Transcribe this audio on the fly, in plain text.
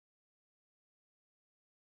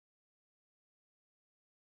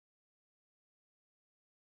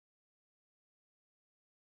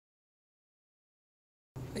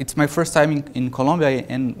it's my first time in Colombia,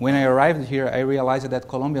 and when I arrived here, I realized that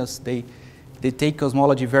Colombians, they take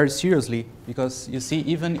cosmology very seriously, because you see,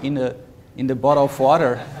 even in the bottle of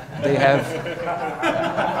water, they have,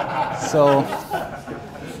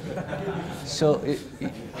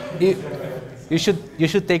 you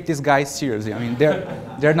should take these guys seriously. I mean,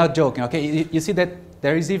 they're not joking, okay? You see that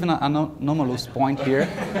there is even an anomalous point here,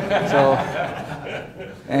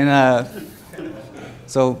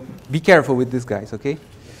 so be careful with these guys, okay?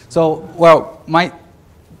 So, well,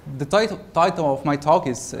 the title of my talk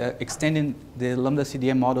is extending the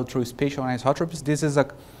Lambda-CDM model through spatial anisotropies. This is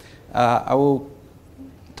I will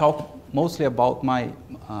talk mostly about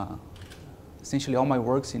essentially all my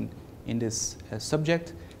works in this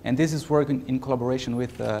subject. And this is work in collaboration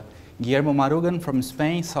with Guillermo Marugan from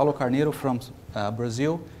Spain, Saulo Carneiro from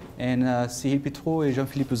Brazil, and Cyril Pitrou and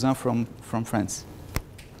Jean-Philippe Uzan from France.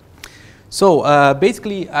 So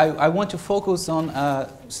basically, I want to focus on,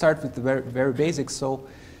 start with the very basics. So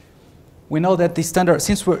we know that the standard,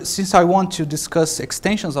 since I want to discuss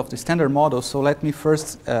extensions of the standard model, so let me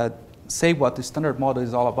first say what the standard model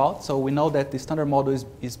is all about. So we know that the standard model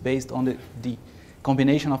is based on the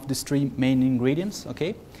combination of these three main ingredients,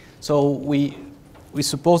 okay? So we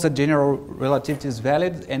suppose that general relativity is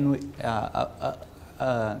valid and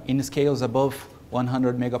in scales above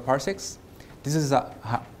 100 megaparsecs. This is a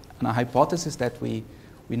hypothesis that we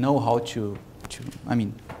know how to I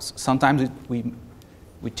mean, sometimes we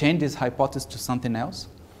change this hypothesis to something else.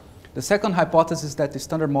 The second hypothesis is that the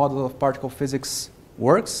standard model of particle physics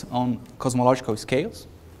works on cosmological scales.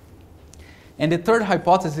 And the third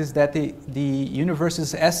hypothesis is that the universe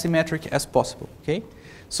is as symmetric as possible, okay?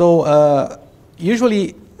 So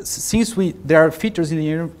usually, since there are features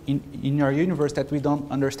in our universe that we don't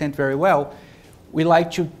understand very well, we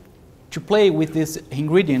like to play with these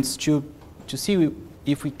ingredients to see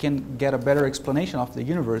if we can get a better explanation of the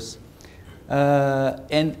universe.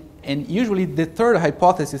 And usually the third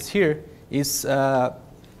hypothesis here is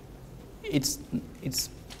it's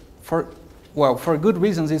for good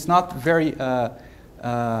reasons, it's not very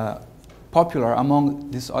popular among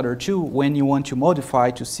these other two when you want to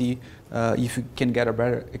modify to see if you can get a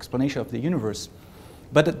better explanation of the universe.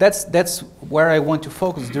 But that's where I want to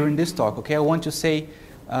focus during this talk, okay? I want to say,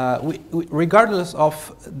 regardless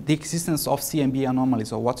of the existence of CMB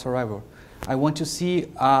anomalies or whatsoever, I want to see,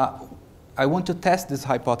 I want to test this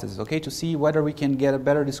hypothesis, okay? To see whether we can get a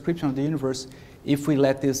better description of the universe if we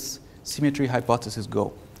let this symmetry hypothesis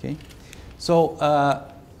go, okay? So,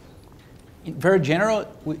 in very general,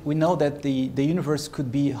 we know that the universe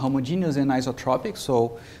could be homogeneous and isotropic.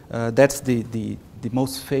 So that's the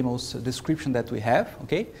most famous description that we have.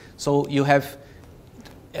 Okay, so you have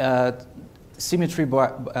symmetry,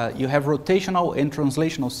 you have rotational and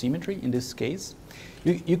translational symmetry in this case.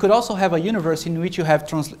 You could also have a universe in which you have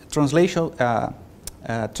translational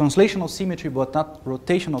symmetry, but not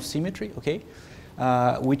rotational symmetry. Okay,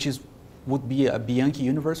 which would be a Bianchi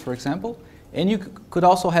universe, for example. And you could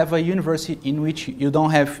also have a universe in which you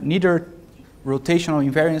don't have neither rotational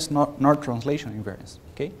invariance nor translational invariance.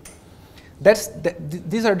 Okay,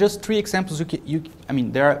 these are just three examples. I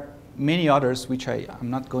mean, there are many others which I'm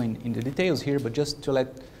not going into details here, but just to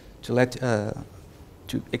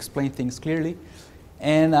explain things clearly.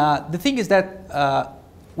 And the thing is that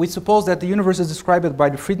we suppose that the universe is described by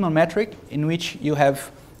the Friedman metric, in which you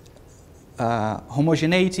have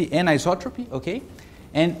homogeneity and isotropy. Okay.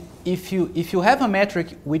 And if you have a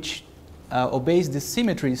metric which obeys the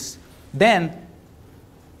symmetries, then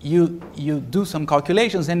you do some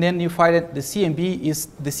calculations, and then you find that the CMB is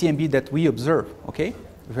the CMB that we observe, okay?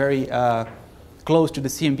 Very close to the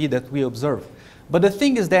CMB that we observe. But the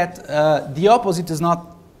thing is that the opposite is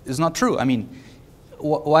not true. I mean,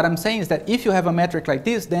 what I'm saying is that if you have a metric like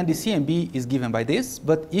this, then the CMB is given by this.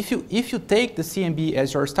 But if you take the CMB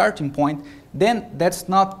as your starting point, then that's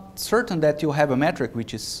not certain that you have a metric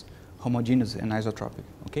which is homogeneous and isotropic.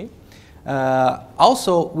 Okay.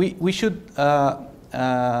 Also, we should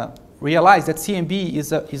realize that CMB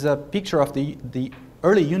is a picture of the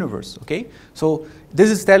early universe. Okay. So this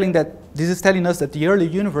is telling us that the early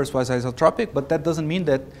universe was isotropic, but that doesn't mean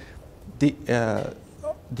that the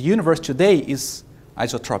universe today is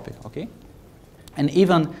isotropic. Okay. And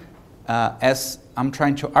even as I'm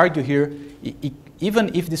trying to argue here,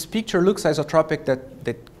 even if this picture looks isotropic,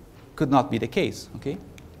 that could not be the case. Okay.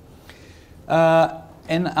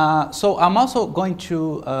 So I'm also going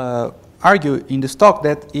to argue in this talk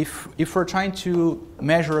that if we're trying to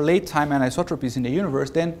measure late time anisotropies in the universe,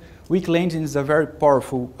 then weak lensing is a very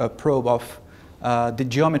powerful probe of the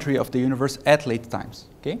geometry of the universe at late times.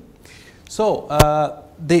 Okay. So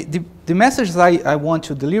the message I want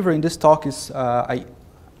to deliver in this talk is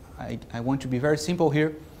I want to be very simple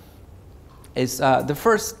here, is the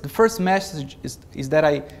first message is that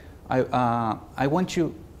I want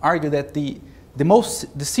to argue that the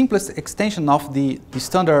simplest extension of the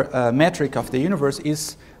standard metric of the universe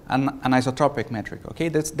is an anisotropic metric. Okay,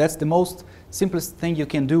 that's the most simplest thing you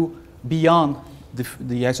can do beyond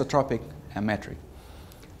the isotropic metric.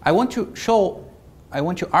 I want to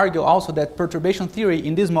argue also that perturbation theory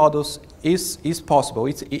in these models is possible.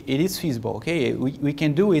 It is feasible. Okay, we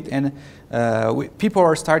can do it, and people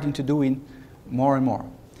are starting to do it more and more.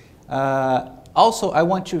 Also, I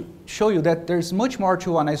want to show you that there's much more to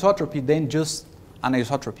anisotropy than just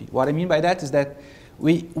anisotropy. What I mean by that is that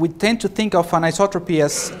we tend to think of anisotropy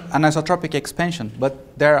as anisotropic expansion,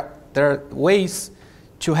 but there are ways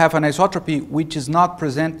to have anisotropy which is not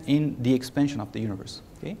present in the expansion of the universe.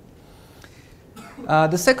 Okay?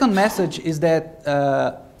 The second message is that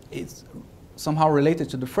it's somehow related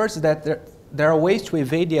to the first, is that there are ways to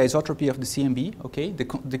evade the isotropy of the CMB. Okay,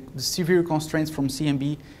 the severe constraints from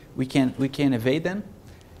CMB, we can evade them,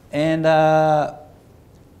 and I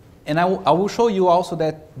will show you also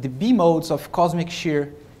that the B modes of cosmic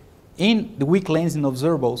shear in the weak lanes in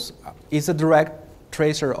observables is a direct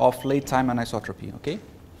tracer of late time anisotropy. Okay.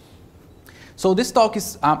 So this talk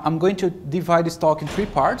is, I'm going to divide this talk in 3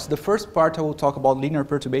 parts. The first part I will talk about linear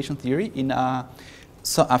perturbation theory in a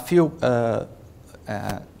few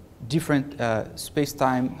different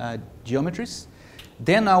space-time geometries.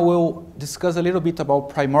 Then I will discuss a little bit about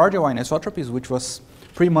primordial anisotropies, which was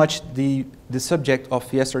pretty much the subject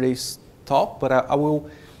of yesterday's talk, but I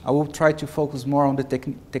will try to focus more on the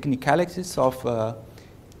technicalities of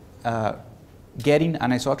getting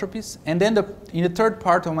anisotropies, and then in the third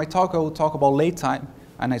part of my talk I will talk about late time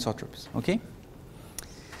anisotropies. Okay.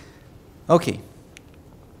 Okay.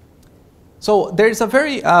 So there is a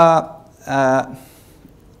very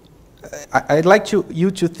I'd like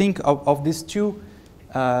you to think of these two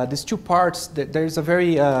parts. There is a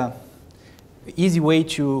very easy way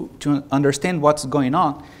to understand what's going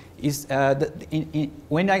on. Is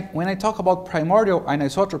when I talk about primordial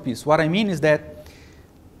anisotropies, what I mean is that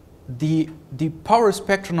the power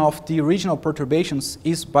spectrum of the original perturbations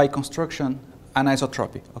is by construction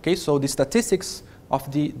anisotropic. Okay, so the statistics of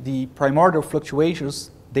the primordial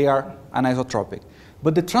fluctuations, they are anisotropic.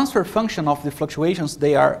 But the transfer function of the fluctuations,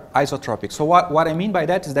 they are isotropic. So what I mean by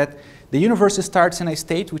that is that the universe starts in a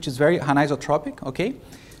state which is very anisotropic, okay?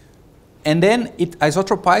 And then it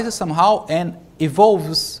isotropizes somehow and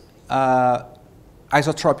evolves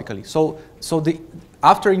isotropically. So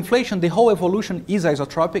after inflation, the whole evolution is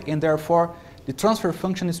isotropic, and therefore the transfer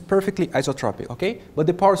function is perfectly isotropic, okay? But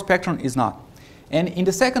the power spectrum is not. And in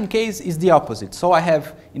the second case is the opposite. So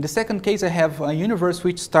in the second case, I have a universe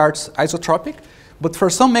which starts isotropic, but for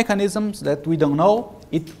some mechanisms that we don't know,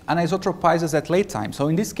 it anisotropizes at late time. So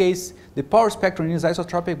in this case, the power spectrum is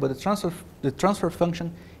isotropic, but the transfer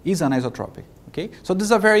function is anisotropic. Okay? So this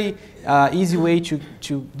is a very easy way to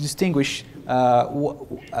distinguish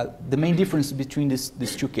the main difference between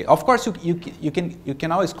these two cases. Of course, you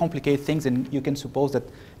can always complicate things, and you can suppose that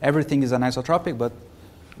everything is anisotropic, but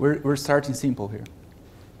we're starting simple here.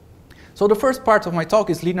 So the first part of my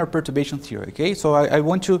talk is linear perturbation theory. Okay? So I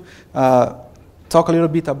want to talk a little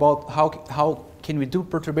bit about how can we do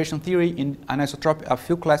perturbation theory in anisotropic, a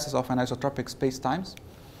few classes of anisotropic spacetimes.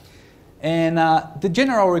 And the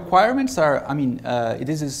general requirements are,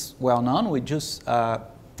 this is well known. We just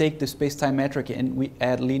take the spacetime metric and we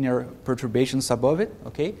add linear perturbations above it.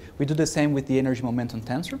 Okay, we do the same with the energy momentum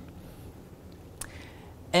tensor.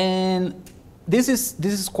 And this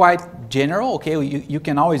is quite general. Okay, you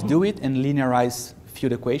can always do it and linearize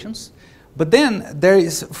field equations. But then there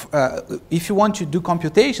is, if you want to do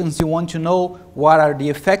computations, you want to know what are the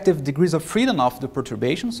effective degrees of freedom of the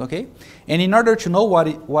perturbations, okay? And in order to know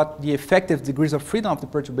what the effective degrees of freedom of the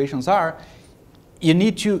perturbations are, you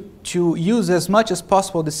need to use as much as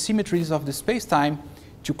possible the symmetries of the space-time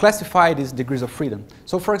to classify these degrees of freedom.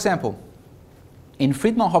 So for example, in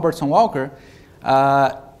Friedmann-Robertson-Walker,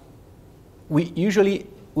 the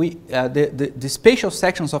spatial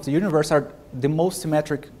sections of the universe are the most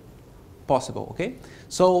symmetric possible, okay?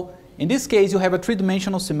 So in this case, you have a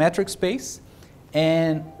three-dimensional symmetric space,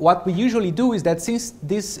 and what we usually do is that since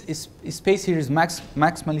this space here is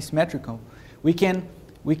maximally symmetrical, we can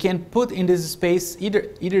put in this space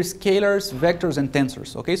either scalars, vectors, and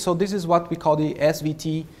tensors, okay? So this is what we call the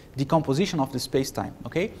SVT decomposition of the space-time,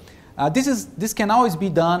 okay? This can always be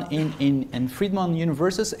done in Friedmann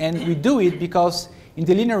universes, and we do it because in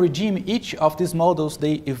the linear regime, each of these models,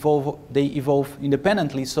 they evolve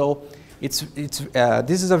independently. So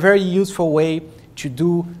this is a very useful way to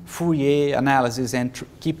do Fourier analysis and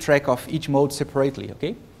keep track of each mode separately,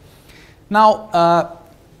 okay? Now,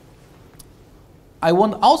 I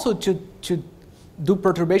want also to do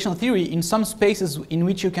perturbation theory in some spaces in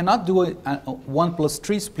which you cannot do a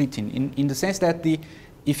 1+3 splitting, in the sense that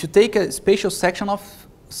if you take a spatial section of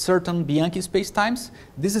certain Bianchi spacetimes,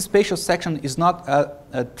 this spatial section is not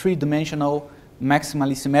a three-dimensional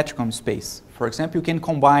maximally symmetrical space. For example, you can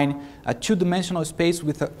combine a two-dimensional space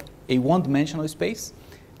with a one-dimensional space.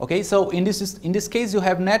 Okay, so in this case, you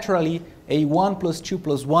have naturally a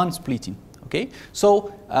 1+2+1 splitting. Okay,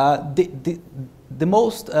 so the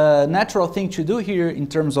most natural thing to do here in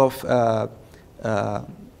terms of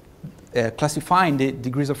classifying the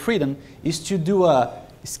degrees of freedom is to do a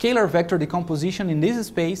scalar vector decomposition in this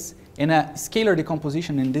space and a scalar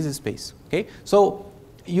decomposition in this space. Okay, so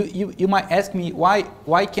you might ask me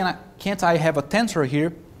why can't I have a tensor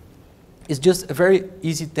here? It's just a very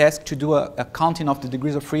easy task to do a counting of the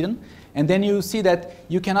degrees of freedom, and then you see that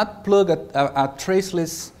you cannot plug a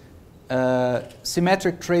traceless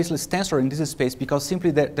symmetric traceless tensor in this space because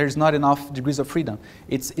simply there's not enough degrees of freedom.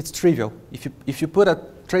 It's trivial. If you put a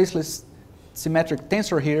traceless symmetric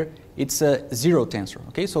tensor here, it's a zero tensor.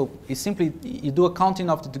 Okay, so it's simply you do a counting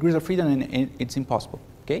of the degrees of freedom and it's impossible.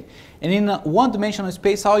 Okay, and in a one-dimensional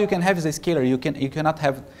space, all you can have is a scalar. You cannot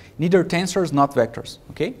have neither tensors, not vectors.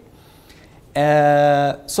 Okay,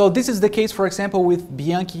 so this is the case, for example, with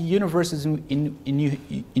Bianchi universes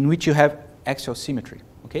in which you have axial symmetry.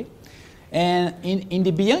 Okay, and in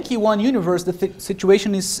the Bianchi 1 universe, the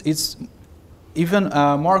situation is even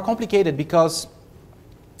more complicated because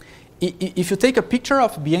if you take a picture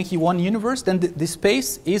of Bianchi 1 universe, then the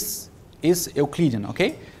space is Euclidean.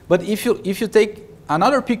 Okay, but if you take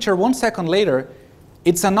another picture 1 second later,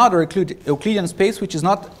 it's another Euclidean space which is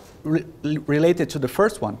not related to the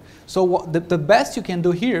first one. So the best you can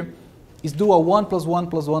do here is do a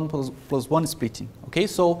 1+1+1+1 splitting. Okay,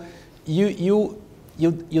 so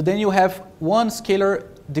then you have one scalar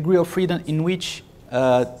degree of freedom in which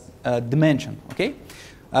dimension. Okay,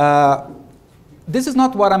 this is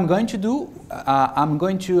not what I'm going to do. I'm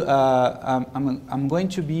going to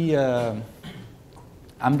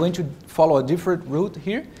follow a different route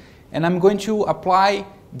here, and I'm going to apply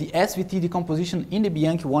the SVT decomposition in the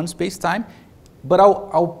Bianchi 1 spacetime, but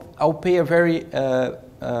I'll pay a very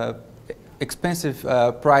expensive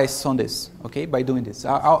price on this. Okay, by doing this,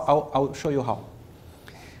 I'll show you how.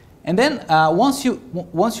 And then once you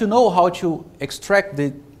know how to extract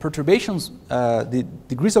the perturbations, the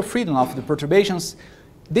degrees of freedom of the perturbations,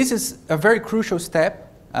 this is a very crucial step.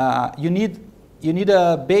 You need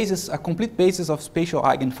a complete basis of spatial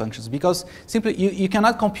eigenfunctions, because simply you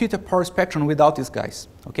cannot compute a power spectrum without these guys.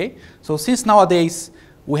 Okay, so since nowadays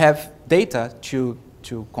we have data to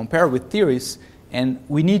compare with theories, and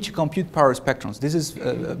we need to compute power spectrums. This is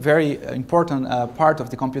a very important part of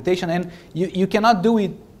the computation, and you cannot do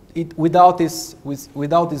it without these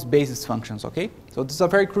basis functions. Okay, so this is a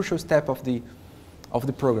very crucial step of the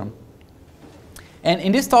program. And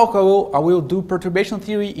in this talk, I will do perturbation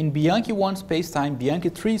theory in Bianchi 1 spacetime, Bianchi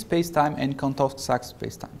 3 spacetime, and Kontowski-Sachs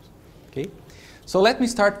spacetimes. Okay, so let me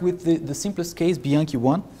start with the simplest case, Bianchi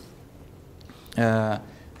 1.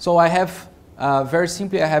 So I have very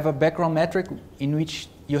simply, I have a background metric in which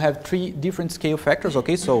you have three different scale factors.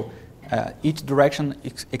 Okay, so each direction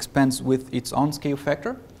expands with its own scale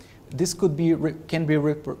factor. This can be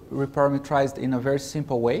reparametrized in a very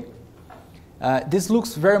simple way. This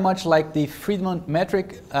looks very much like the Friedman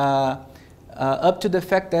metric, up to the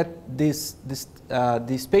fact that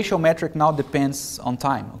the spatial metric now depends on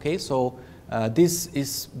time. Okay, so this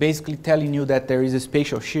is basically telling you that there is a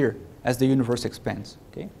spatial shear as the universe expands.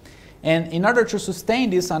 Okay, and in order to sustain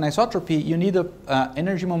this anisotropy, you need an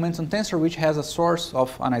energy momentum tensor which has a source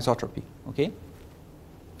of anisotropy. Okay.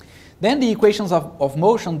 Then the equations of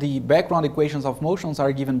motion, the background equations of motions,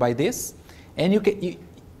 are given by this, and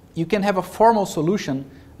you can have a formal solution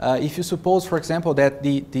if you suppose, for example, that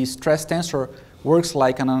the stress tensor works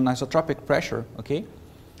like an anisotropic pressure. Okay,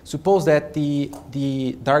 suppose that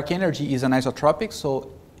the dark energy is anisotropic, so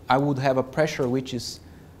I would have a pressure which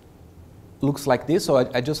looks like this. So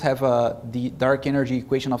I just have the dark energy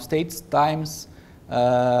equation of states times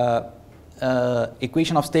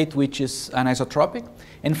equation of state which is anisotropic,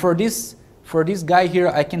 and for this guy here,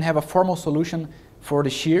 I can have a formal solution for the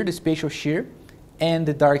shear, the spatial shear, and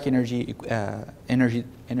the dark energy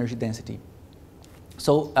energy density.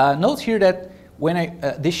 So note here that when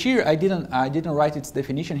the shear, I didn't write its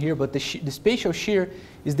definition here, but the spatial shear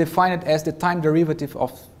is defined as the time derivative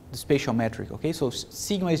of the spatial metric. Okay, so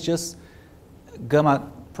sigma is just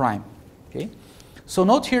gamma prime. Okay, So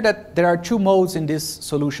note here that there are two modes in this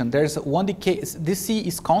solution. There's one decay, this C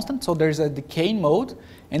is constant, so there's a decaying mode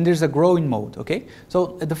and there's a growing mode, okay?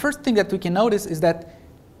 So the first thing that we can notice is that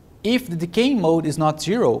if the decaying mode is not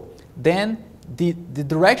zero, then the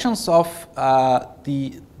directions of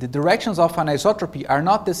the directions of anisotropy are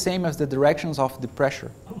not the same as the directions of the pressure,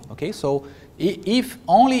 okay? So if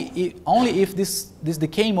only if this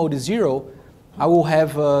decaying mode is zero, I will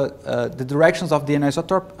have the directions of the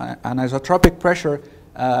anisotropic pressure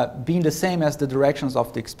being the same as the directions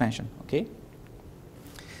of the expansion, okay?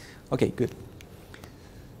 Okay, good.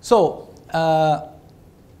 So,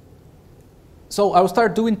 so I will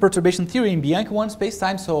start doing perturbation theory in Bianchi 1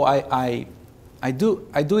 spacetime. So I do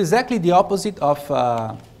exactly the opposite of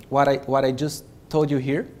what I just told you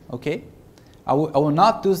here, okay? I will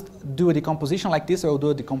not do a decomposition like this. I will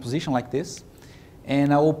do a decomposition like this,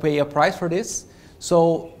 and I will pay a price for this.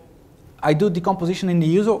 So I do decomposition in the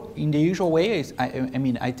usual way. I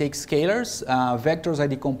mean, I take scalars, vectors I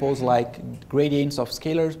decompose like gradients of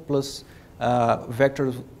scalars plus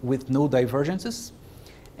vectors with no divergences.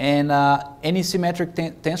 And any symmetric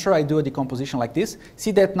tensor, I do a decomposition like this.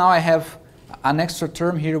 See that now I have an extra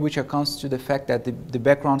term here which accounts to the fact that the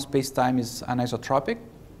background space-time is anisotropic.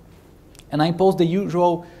 And I impose the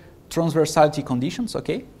usual transversality conditions,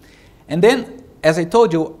 okay? And then, as I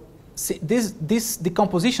told you, see, this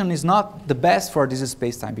decomposition is not the best for this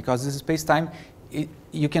space-time, because this space-time,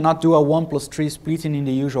 you cannot do a 1+3 splitting in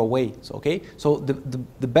the usual way, so, okay? So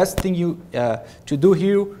the best thing to do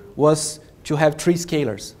here was to have 3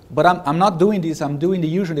 scalars. But I'm not doing this, I'm doing the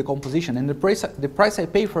usual decomposition. And the price I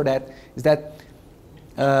pay for that is that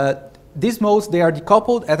these modes, they are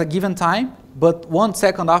decoupled at a given time, but 1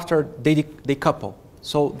 second after they couple.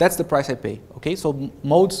 So that's the price I pay, okay? So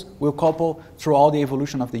modes will couple through all the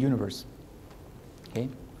evolution of the universe, okay?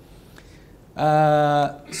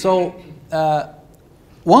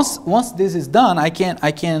 Once this is done, I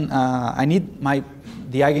need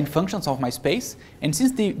the eigenfunctions of my space, and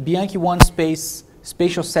since the Bianchi 1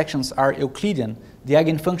 spatial sections are Euclidean, the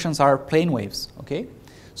eigenfunctions are plane waves, okay?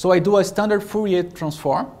 So I do a standard Fourier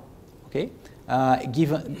transform, okay?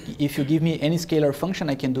 If you give me any scalar function,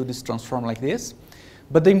 I can do this transform like this.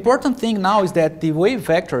 But the important thing now is that the wave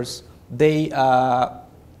vectors, they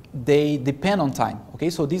depend on time, okay?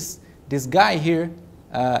 So this guy here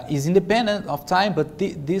is independent of time, but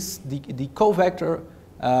the co-vector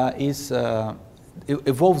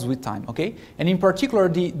evolves with time, okay? And in particular,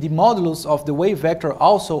 the modulus of the wave vector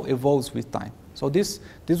also evolves with time. So this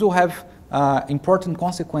will have important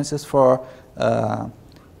consequences for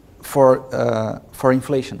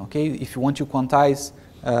inflation, okay? If you want to quantize,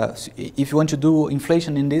 if you want to do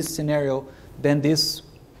inflation in this scenario, then this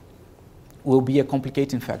will be a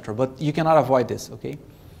complicating factor, but you cannot avoid this, okay?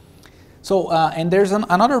 So, and there's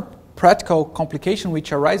another practical complication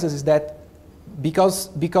which arises is that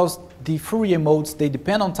because the Fourier modes, they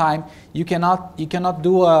depend on time, you cannot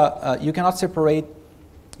separate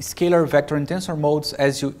scalar vector and tensor modes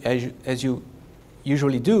as you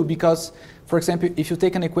usually do, because, for example, if you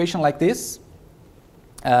take an equation like this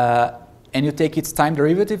and you take its time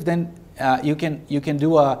derivative, then you can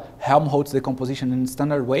do a Helmholtz decomposition in a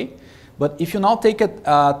standard way. But if you now take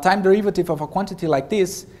a time derivative of a quantity like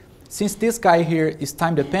this, since this guy here is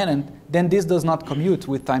time dependent, then this does not commute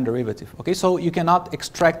with time derivative. Okay, so you cannot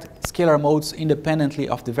extract scalar modes independently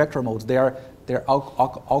of the vector modes. They're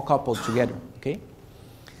all coupled together. Okay,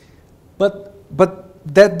 but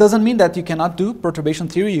that doesn't mean that you cannot do perturbation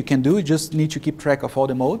theory. You can do. You just need to keep track of all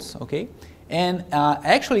the modes. Okay, and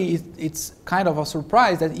actually it's kind of a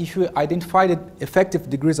surprise that if you identify the effective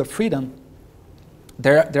degrees of freedom,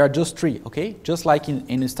 there are just 3. Okay, just like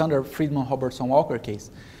in the standard Friedmann-Robertson-Walker case.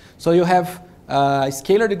 So you have a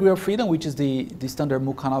scalar degree of freedom, which is the standard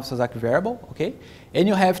Mukhanov-Sasaki variable, okay? And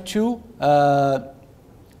you have 2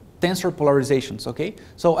 tensor polarizations, okay?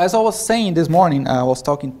 So as I was saying this morning, I was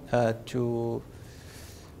talking to,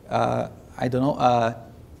 I don't know,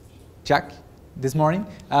 Jack this morning.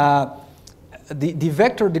 The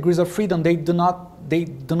vector degrees of freedom, they do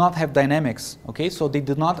not have dynamics, okay? So they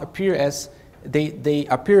do not appear as, they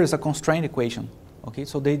appear as a constraint equation, okay?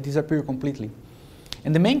 So they disappear completely.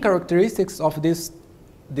 And the main characteristics of the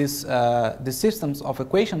systems of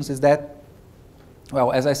equations is that,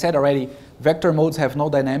 well, as I said already, vector modes have no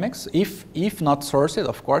dynamics. If not sourced,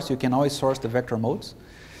 of course, you can always source the vector modes.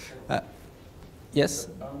 Yes?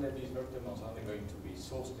 Aren't these vector modes only going to be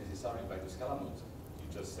sourced necessarily by the scalar modes?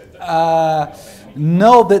 You just said that.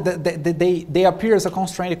 No, they appear as a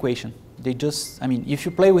constraint equation. They just, I mean, if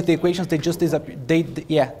you play with the equations, they just disappear.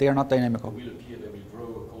 Yeah, they are not dynamical. They will appear, they will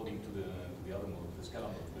grow according to the other modes, the scalar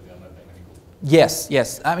modes, but they are not dynamical. Yes,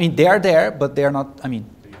 yes. I mean, they are there, but they are not, I mean.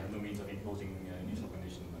 So you have no means of imposing initial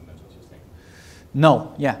condition, and that's what you're saying?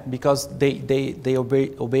 No, yeah, because they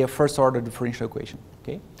obey a first order differential equation,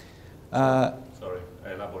 okay? Sorry,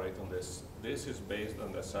 I elaborate on this. This is based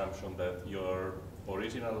on the assumption that your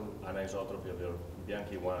original anisotropy of your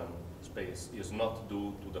Bianchi-1 space is not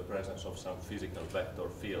due to the presence of some physical vector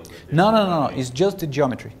field. No, it's just the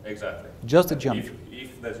geometry. Exactly. Just the geometry.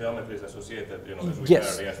 If the geometry is associated, you know, as we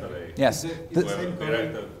Yes. heard yesterday. Yes. The same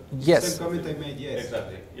comment, Yes. same comment I made, yes.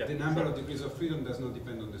 Exactly. Yeah. The number of degrees of freedom does not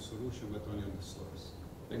depend on the solution, but only on the source.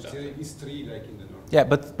 Exactly. It's 3 like in the normal. Yeah,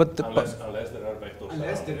 but Unless there are vectors.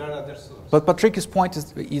 Unless around. there are other sources. but Patrick's point is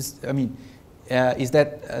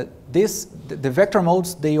that the vector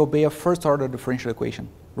modes, they obey a first order differential equation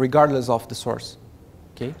regardless of the source.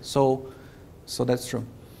 Okay, so that's true.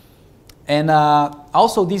 And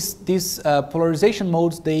also these polarization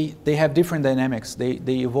modes, they have different dynamics.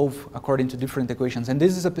 They evolve according to different equations. And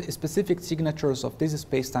this is a specific signatures of this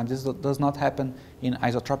spacetime. This does not happen in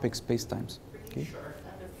isotropic spacetimes. Okay. Sure.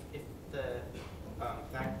 And if the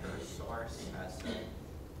vector source has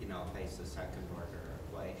has a second order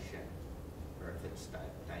equation, or if it's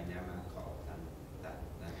dynamical, then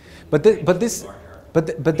But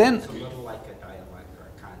then. It's a little like a dialect or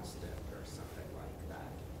a constant or something like that.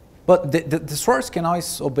 But the source can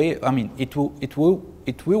always obey. I mean, it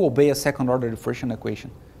will obey a second order differential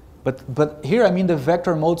equation. But here I mean the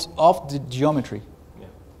vector modes of the geometry. Yeah.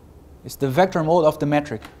 It's the vector mode of the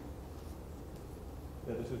metric.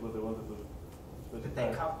 Yeah, this is what they wanted to But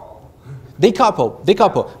they couple. They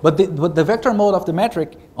couple. But the vector mode of the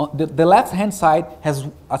metric, on the left-hand side has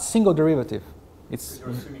a single derivative. It's You're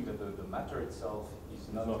assuming that the matter itself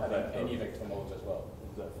is not having vector. any vector modes as well.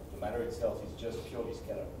 The matter itself is just purely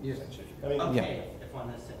scalar, Yes. essentially. I mean, Okay, if one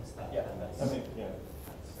assumes that, Yeah. then that's. I mean,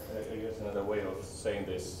 yeah. I guess another way of saying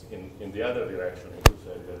this in the other direction, you could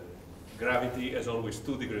say that gravity has always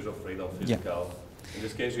 2 degrees of freedom, physical. In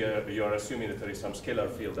this case, you are assuming that there is some scalar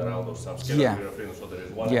field around or some scalar Yeah. degree of freedom, so there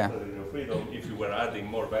is 1 Yeah. extra degree of freedom. If you were adding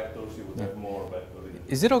more vectors, you would have more vectors.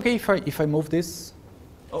 Is it okay if I move this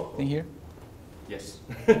thing here? Yes.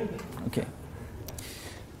 Okay.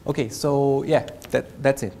 Okay, so yeah,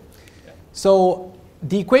 that's it. Yeah. So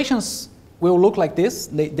the equations will look like this.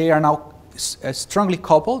 They are now strongly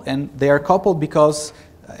coupled, and they are coupled because,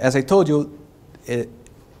 as I told you,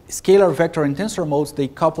 scalar vector and tensor modes, they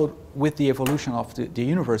coupled with the evolution of the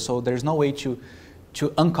universe, so there's no way to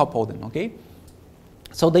uncouple them, okay?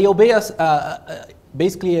 So they obey us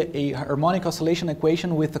basically a harmonic oscillation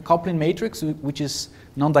equation with a coupling matrix, which is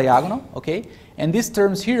non-diagonal, okay? And these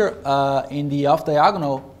terms here in the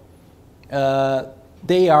off-diagonal,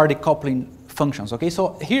 they are the coupling functions, okay?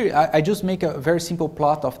 So here I just make a very simple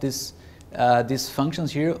plot of these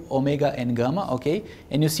functions here, omega and gamma, okay?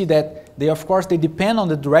 And you see that they, of course, they depend on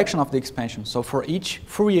the direction of the expansion. So for each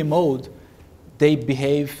Fourier mode, they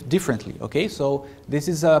behave differently, okay? So this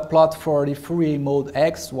is a plot for the Fourier mode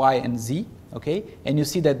X, Y, and Z, okay? And you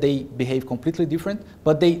see that they behave completely different,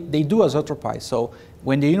 but they do isotropize. So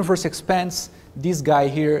when the universe expands, this guy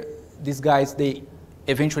here, these guys, they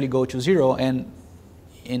eventually go to 0, and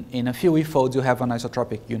in a few e-folds, you have an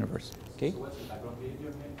isotropic universe, okay? So what's the background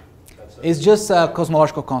behavior here? That's It's just a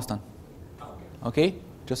cosmological constant, oh, okay. okay?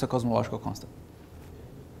 Just a cosmological constant.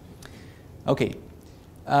 Okay,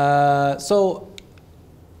 so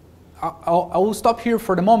I will stop here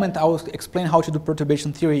for the moment. I will explain how to do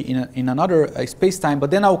perturbation theory in another space-time,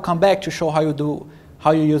 but then I will come back to show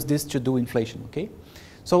how you use this to do inflation, okay?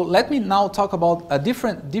 So let me now talk about a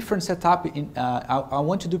different setup. I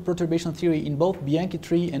want to do perturbation theory in both Bianchi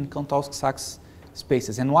tree and Kontowski-Sachs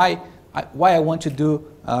spaces. And why I want to do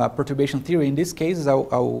perturbation theory in this case, I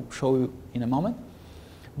will show you in a moment.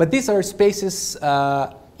 But these are spaces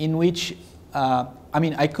in which, I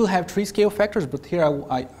mean, I could have 3 scale factors, but here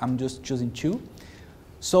I'm just choosing 2.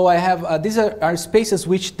 So I have, these are spaces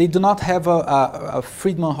which they do not have a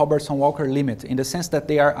Friedmann-Robertson-Walker limit, in the sense that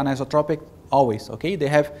they are anisotropic always, okay? They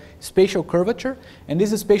have spatial curvature, and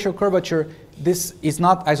this is spatial curvature, this is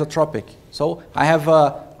not isotropic. So I have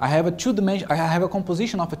a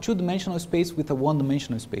composition of a 2-dimensional space with a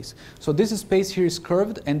 1-dimensional space. So this space here is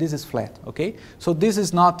curved and this is flat, okay? So this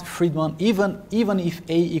is not Friedmann, even if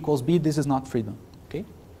A equals B, this is not Friedmann, okay?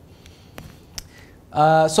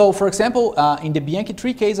 So for example, in the Bianchi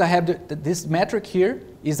tree case, I have this metric here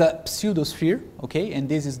is a pseudosphere, okay? And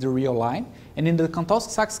this is the real line. And in the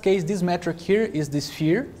Kontowski-Sachs case, this metric here is the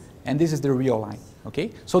sphere, and this is the real line,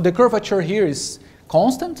 okay? So the curvature here is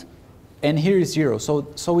constant, and here is 0.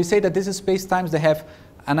 So we say that this is space-times that have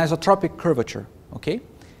an isotropic curvature, okay?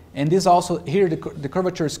 And this also, here the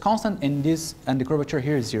curvature is constant, and the curvature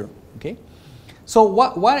here is 0, okay? So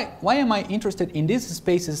why am I interested in these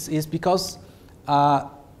spaces is because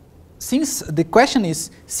since the question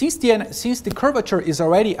is, since the curvature is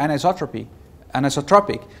already anisotropic,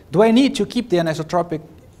 do I need to keep the anisotropy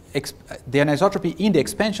in the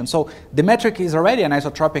expansion? So the metric is already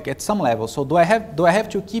anisotropic at some level. So do I have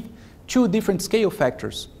to keep two different scale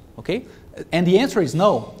factors? Okay, and the answer is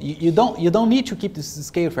no. You don't need to keep this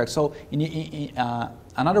scale factor. So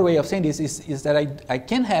another way of saying this is that I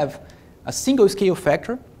can have a single scale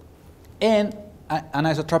factor and an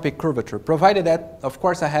isotropic curvature, provided that, of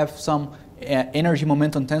course, I have some energy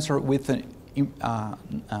momentum tensor with a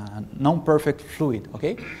non-perfect fluid.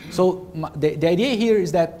 Okay, so the idea here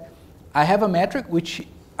is that I have a metric which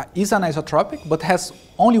is anisotropic but has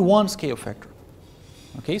only one scale factor.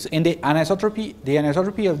 Okay, so in the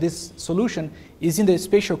anisotropy of this solution is in the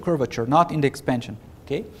spatial curvature, not in the expansion.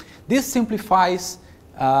 Okay, this simplifies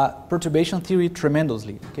perturbation theory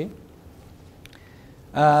tremendously. Okay.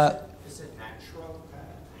 Is it natural to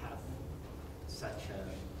have such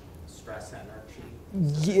a stress energy?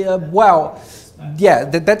 Yeah, well, yeah,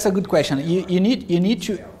 that's a good question. You need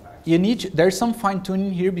to there's some fine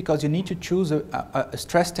tuning here because you need to choose a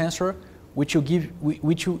stress tensor which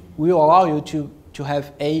will allow you to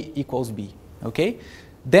have A equals B. Okay,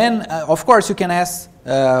 then of course you can ask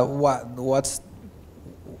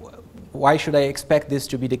why should I expect this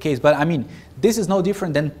to be the case? But I mean, this is no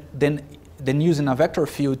different than using a vector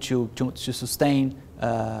field to sustain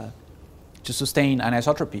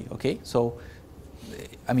anisotropy. Okay, so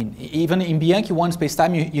I mean, even in Bianchi one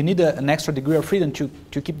spacetime, you need an extra degree of freedom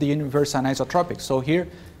to keep the universe anisotropic. So here,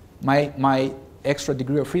 my extra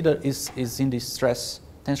degree of freedom is in the stress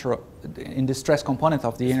tensor, in the stress component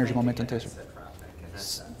of the energy momentum tensor.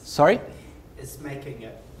 Sorry? It's making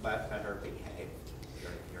it better behave,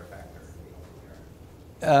 your vector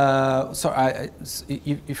field. So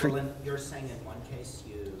you're saying in one case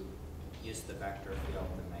you use the vector field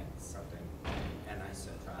to make something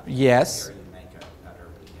anisotropic. Yes. Here you make it better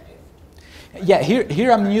behave. Yeah,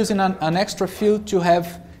 here I'm using an extra field to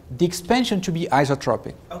have the expansion to be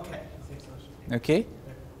isotropic. Okay. Okay,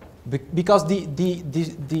 because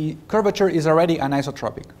the curvature is already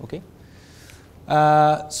anisotropic. Okay,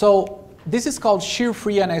 so this is called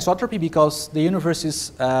shear-free anisotropy because the universe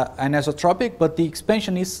is anisotropic, but the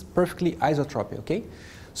expansion is perfectly isotropic. Okay,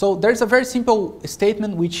 so there's a very simple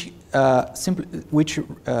statement which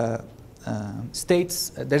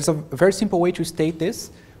states there's a very simple way to state this,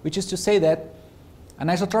 which is to say that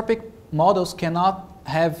anisotropic models cannot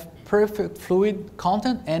have perfect fluid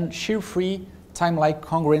content and shear-free time-like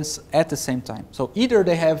congruence at the same time. So either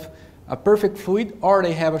they have a perfect fluid or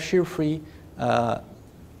they have a shear-free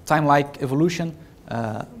time-like evolution,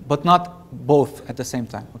 but not both at the same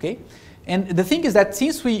time. Okay, and the thing is that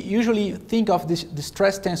since we usually think of the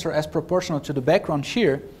stress tensor as proportional to the background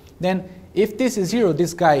shear, then if this is 0,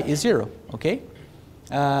 this guy is 0. Okay,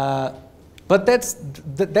 but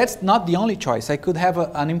that's not the only choice. I could have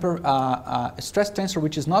a stress tensor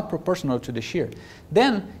which is not proportional to the shear.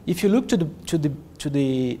 Then, if you look to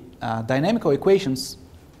the dynamical equations,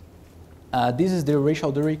 this is the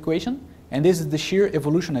Raychaudhuri equation, and this is the shear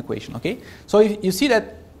evolution equation. Okay, so if you see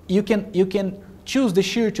that you can choose the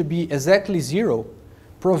shear to be exactly 0,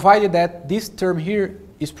 provided that this term here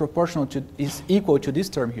is equal to this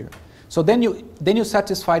term here. So then you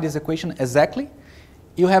satisfy this equation exactly.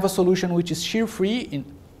 You have a solution which is shear-free.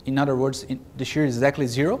 In other words, the shear is exactly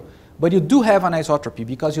 0. But you do have an isotropy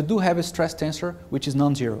because you do have a stress tensor which is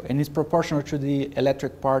non-zero and is proportional to the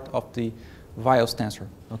electric part of the Wiles tensor.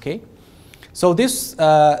 Okay, so this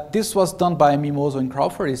was done by Mimoso and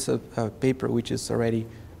Crawford. It's a paper which is already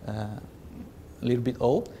a little bit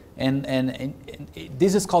old, and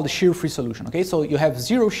this is called the shear-free solution. Okay, so you have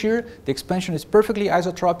 0 shear, the expansion is perfectly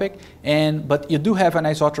isotropic, but you do have an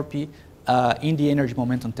isotropy in the energy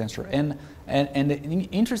momentum tensor. And the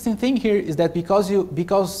interesting thing here is that because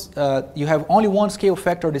you have only one scale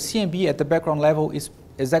factor, the CMB at the background level is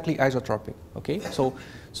exactly isotropic. Okay,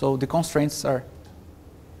 so the constraints are,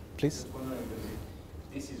 please.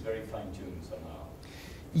 This is very fine-tuned somehow.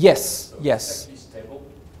 Yes, so yes. It's actually stable.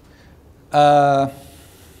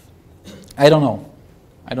 I don't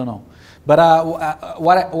know. But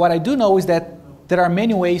what I do know is that there are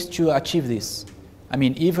many ways to achieve this. I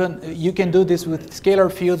mean, even you can do this with scalar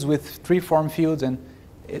fields, with free-form fields, and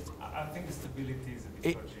it. I think the stability is a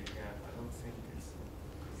bit dodgy. Yeah, I don't think it's.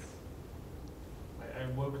 I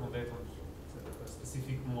work on that on a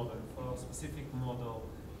specific model. For a specific model,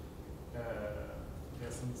 there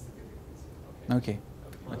are some instabilities. Okay.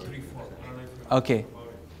 On free-form. I don't know if you Okay. about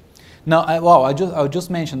it. No, I'll just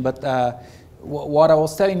mention, but what I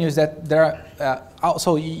was telling you is that there are,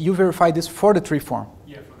 so you verified this for the tree form?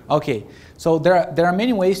 Yeah. Okay, so there are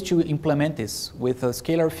many ways to implement this with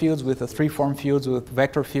scalar fields, with tree form fields, with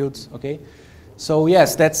vector fields, okay? So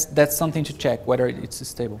yes, that's something to check, whether it's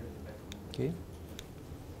stable, okay?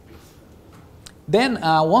 Then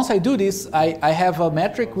once I do this, I have a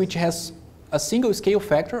metric which has a single scale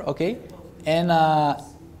factor, okay? And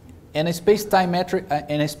a space-time metric,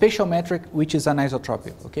 and a spatial metric which is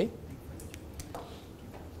anisotropic, okay?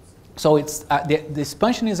 So it's the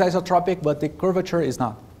expansion is isotropic, but the curvature is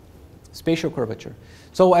not. Spatial curvature.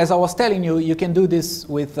 So as I was telling you, you can do this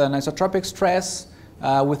with an isotropic stress,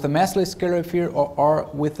 with a massless scalar field, or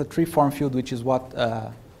with a tree-form field, which is what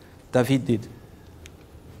David did.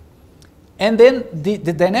 And then the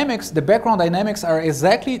dynamics, the background dynamics are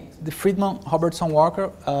exactly the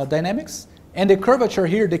Friedman-Robertson-Walker dynamics, and the curvature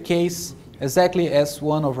here decays exactly as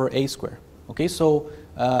 1 over a squared. Okay, so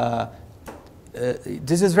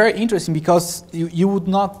this is very interesting because you would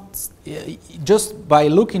not, just by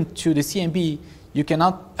looking to the CMB, you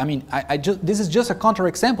cannot, I mean, this is just a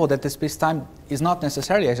counterexample that the space-time is not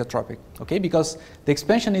necessarily isotropic, okay? Because the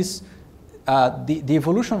expansion is, the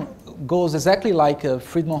evolution goes exactly like a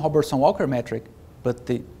Friedman-Robertson-Walker metric, but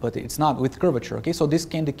it's not with curvature, okay? So this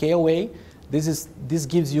can decay away. This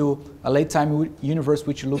gives you a late-time universe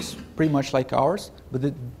which looks pretty much like ours,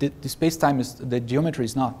 but the space-time is, the geometry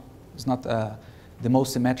is not. It's not the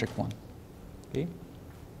most symmetric one. Okay.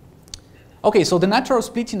 Okay. So the natural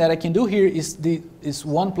splitting that I can do here is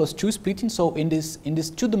 1 plus 2 splitting. So in this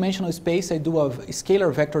two-dimensional space, I do a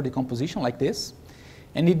scalar vector decomposition like this,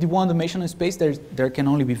 and in the one-dimensional space, there can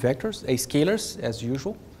only be vectors, scalars as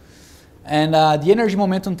usual. And the energy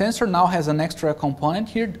momentum tensor now has an extra component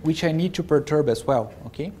here, which I need to perturb as well.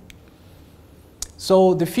 Okay.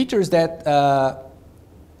 So the feature is that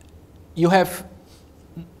you have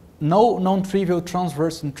no non-trivial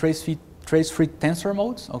transverse and trace-free tensor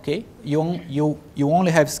modes. Okay, you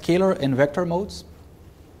only have scalar and vector modes.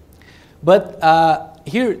 But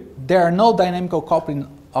here there are no dynamical coupling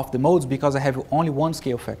of the modes because I have only one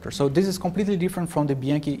scale factor. So this is completely different from the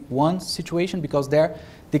Bianchi 1 situation because there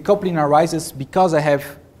the coupling arises because I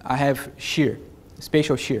have shear,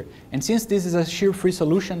 spatial shear. And since this is a shear-free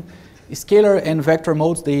solution, scalar and vector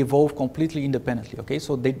modes, they evolve completely independently. Okay,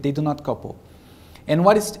 so they do not couple. And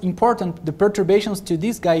what is important, the perturbations to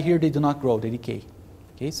this guy here, they do not grow, they decay.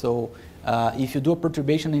 Okay, so if you do a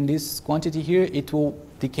perturbation in this quantity here, it will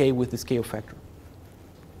decay with the scale factor.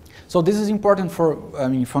 So this is important for, I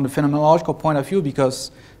mean, from the phenomenological point of view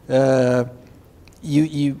because if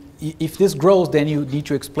this grows, then you need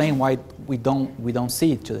to explain why we don't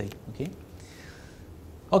see it today. Okay.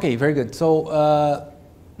 Okay, very good. So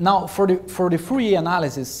now for the Fourier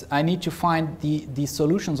analysis, I need to find the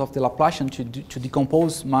solutions of the Laplacian to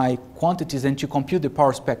decompose my quantities and to compute the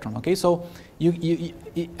power spectrum. Okay, so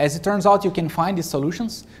as it turns out, you can find these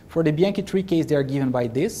solutions. For the Bianchi tree case, they are given by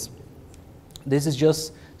this. This is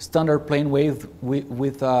just standard plane wave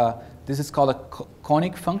with this is called a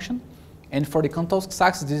conic function. And for the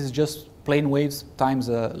Kontowski-Sachs, this is just plane waves times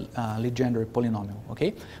a Legendre polynomial.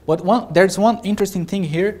 Okay, but there's one interesting thing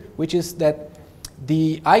here, which is that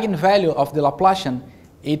the eigenvalue of the Laplacian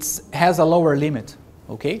has a lower limit.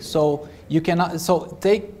 Okay, so you cannot. So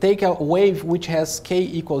take a wave which has k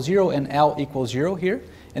equals 0 and L equals 0 here,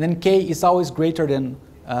 and then k is always greater than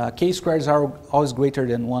k squares are always greater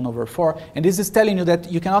than 1 over 4. And this is telling you that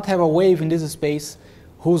you cannot have a wave in this space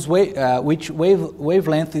whose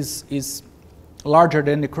wavelength is larger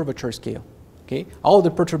than the curvature scale. Okay, all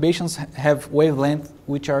the perturbations have wavelength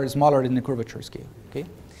which are smaller than the curvature scale. Okay.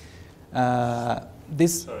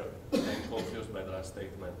 Sorry, I'm confused by the last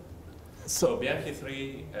statement. So Bianchi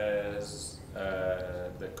 3 has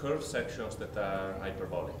the curved sections that are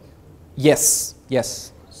hyperbolic. Yes,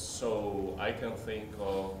 yes. So I can think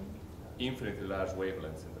of infinitely large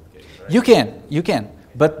wavelengths in that case, right? You can.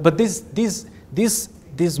 But these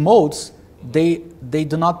modes, they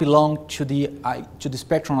do not belong to the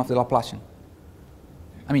spectrum of the Laplacian.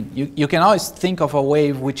 I mean, you can always think of a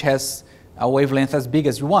wave which has a wavelength as big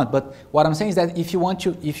as you want, but what I'm saying is that if you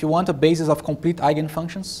want a basis of complete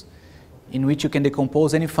eigenfunctions, in which you can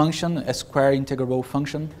decompose any function, a square integrable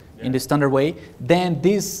function, in the standard way, then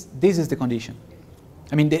this is the condition.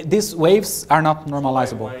 I mean, these waves are not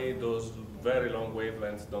normalizable. So why those very long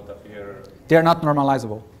wavelengths don't appear? They are not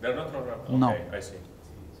normalizable. They're not normalizable. No. Okay, I see.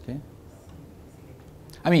 Okay.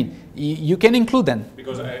 I mean, you can include them.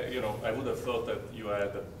 Because I would have thought that you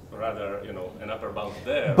had rather, an upper bound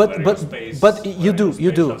there. But you do.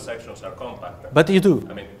 Sections are compact. But you do.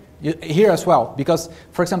 I mean, here as well, because,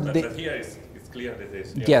 for example, but here it's clear. clearly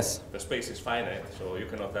this. Yes. The space is finite, so you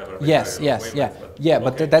cannot have a Yes, yes, yeah, yeah.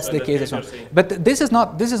 But that's the case as well. But this is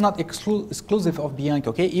not exclusive of Bianchi.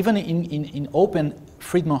 Okay, even in open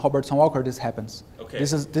Friedmann-Robertson-Walker, this happens. Okay.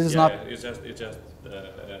 This is not. It's just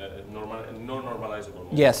non-normalizable.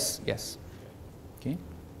 Yes, yes. Okay.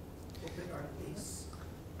 But are these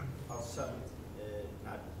also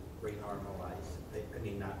not renormalized? I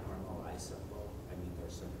mean, not normalizable. I mean, they're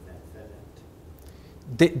sort of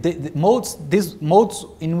infinite. The modes, these modes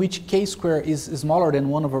in which k square is smaller than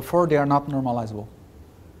 1/4, they are not normalizable.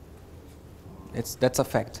 That's a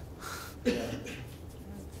fact.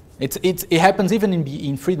 It happens even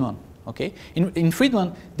in Friedmann. Okay, in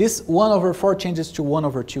Friedmann, this 1/4 changes to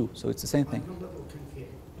 1/2, so it's the same thing. I'm a little confused.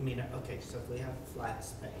 I mean, okay, so if we have flat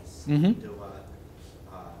space, Mhm. do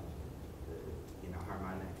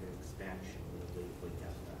harmonic expansion, we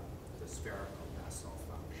get the spherical Bessel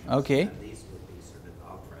functions. Okay. And these would be sort of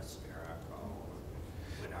ultra-spherical or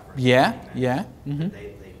whatever. Yeah, dimension. yeah. But Mhm.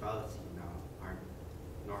 they both, aren't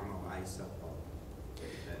normalizable.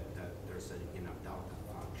 There's a, delta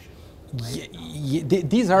function.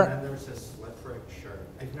 These And are. then there's this literature.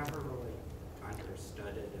 I've never really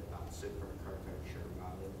understood it about supercurvature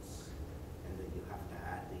modes, and that you have to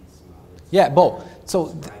add these modes. Yeah, Bo. So.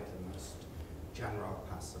 Describe the most general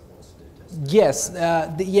possible statistics. Yes,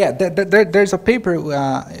 there's a paper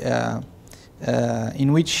in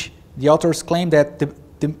which the authors claim that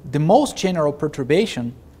the most general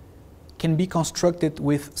perturbation can be constructed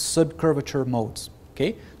with subcurvature modes.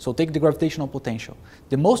 Okay, so take the gravitational potential.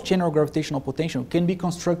 The most general gravitational potential can be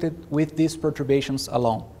constructed with these perturbations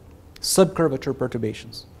alone, subcurvature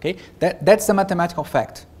perturbations. Okay, that's a mathematical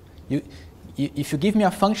fact. If you give me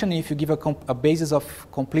a function, if you give a basis of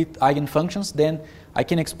complete eigenfunctions, then I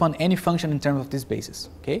can expand any function in terms of this basis.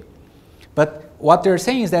 Okay, but what they're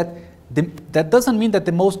saying is that that doesn't mean that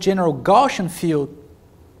the most general Gaussian field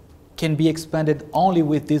can be expanded only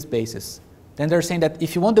with this basis. Then they're saying that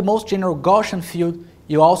if you want the most general Gaussian field,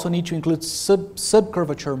 you also need to include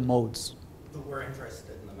subcurvature modes. But we're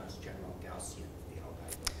interested in the most general Gaussian field, I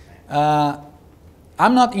think.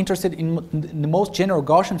 I'm not interested in the most general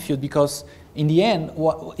Gaussian field because in the end,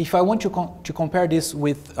 if I want to compare this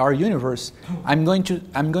with our universe, I'm going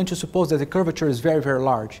to suppose that the curvature is very, very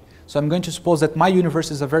large. So I'm going to suppose that my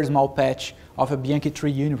universe is a very small patch of a Bianchi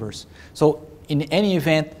tree universe. So in any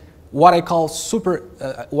event, what I call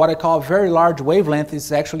a very large wavelength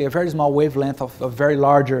is actually a very small wavelength of a very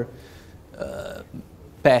larger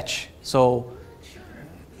patch. So, Sure,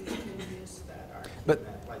 you can use that argument. But-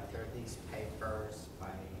 like there are these papers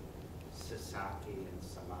by Sasaki and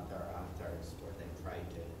some other authors where they try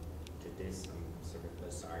to do some sort of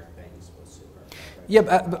bizarre things with supercurvature. yeah,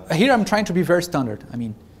 but here I'm trying to be very standard. I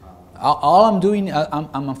mean, all I'm doing,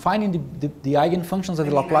 I'm finding the eigenfunctions of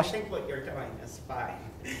the Laplace. I think what you're doing is fine.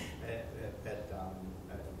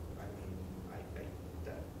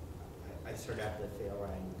 I sort of have the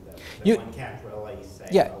feeling that one can't really say,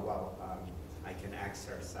 Yeah. oh, well, I can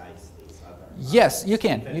exercise these other Yes, you modes,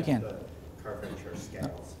 can, even you if can. The curvature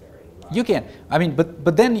scale is very low. You can. I mean,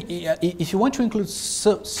 but then if you want to include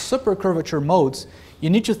supercurvature modes, you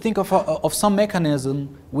need to think of some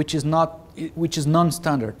mechanism which is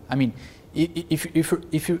non-standard. I mean,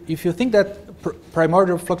 if you think that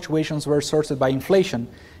primordial fluctuations were sourced by inflation,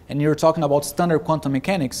 and you're talking about standard quantum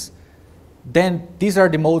mechanics, then these are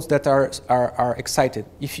the modes that are excited.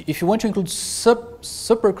 If you want to include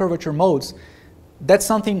supercurvature modes, that's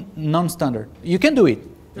something non-standard. You can do it.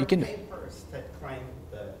 There You can. are papers that claim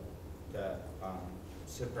the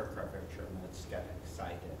supercurvature modes get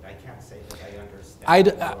excited. I can't say that I understand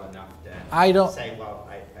it well enough to say, well,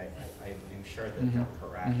 I'm sure that they're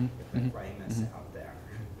correct if the claim is out there.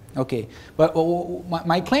 Okay, but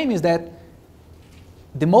my claim is that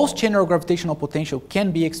the most general gravitational potential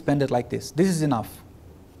can be expanded like this. This is enough.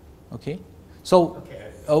 Okay, so. Okay.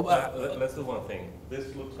 Let's do one thing.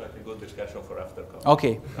 This looks like a good discussion for after call.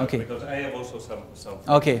 Okay. Okay. Because I have also some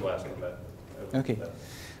Okay. to ask on that. Okay.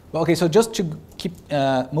 Well, okay. So just to keep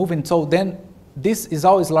moving, so then this is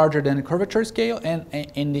always larger than the curvature scale, and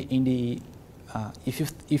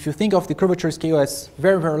if you think of the curvature scale as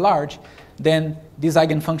very, very large, then these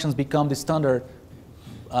eigenfunctions become the standard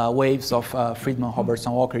waves of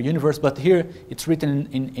Friedmann-Robertson-Walker universe. But here it's written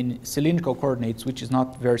in cylindrical coordinates, which is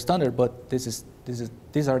not very standard. But these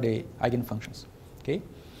are the eigenfunctions. Okay.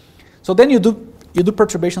 So then you do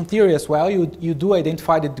perturbation theory as well. You do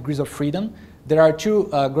identify the degrees of freedom. There are two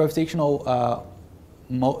gravitational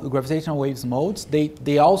waves modes.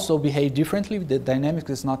 They also behave differently. The dynamics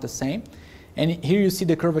is not the same. And here you see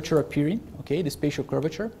the curvature appearing. Okay, the spatial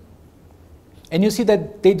curvature. And you see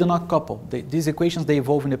that they do not couple. These equations, they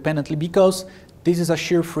evolve independently because this is a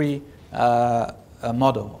shear-free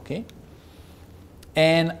model, okay?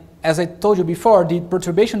 And as I told you before, the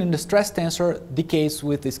perturbation in the stress tensor decays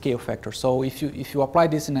with the scale factor. So if you apply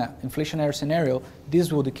this in an inflationary scenario,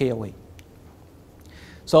 this will decay away.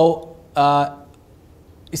 So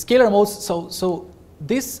scalar modes, so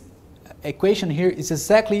this equation here is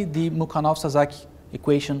exactly the Mukhanov-Sasaki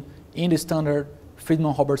equation in the standard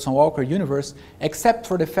Friedmann-Robertson-Walker universe, except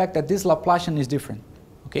for the fact that this Laplacian is different.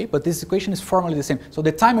 Okay, but this equation is formally the same. So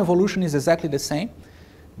the time evolution is exactly the same,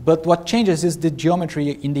 but what changes is the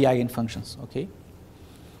geometry in the eigenfunctions. Okay,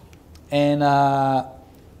 and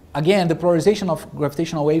again, the polarization of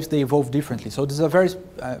gravitational waves, they evolve differently. So this is a very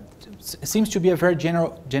seems to be a very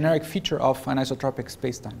generic feature of anisotropic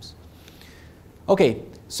spacetimes. Okay,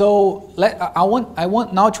 so I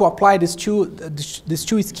want now to apply these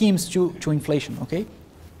two schemes to inflation. Okay,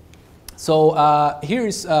 so here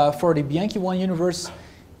is for the Bianchi 1 universe.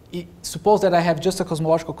 Suppose that I have just a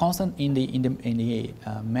cosmological constant in the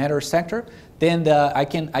matter sector, then I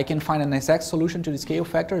can find an exact solution to the scale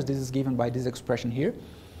factors. This is given by this expression here.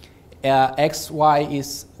 Y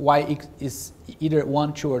is either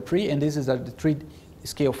 1, 2, or 3, and this is the 3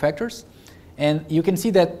 scale factors. And you can see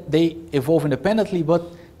that they evolve independently, but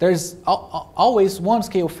there's always one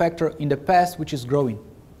scale factor in the past which is growing.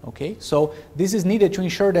 Okay, so this is needed to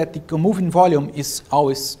ensure that the moving volume is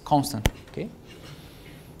always constant. Okay.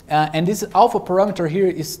 And this alpha parameter here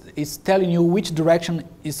is telling you which direction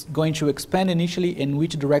is going to expand initially and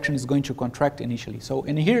which direction is going to contract initially. So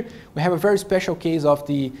in here, we have a very special case of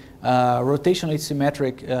the rotationally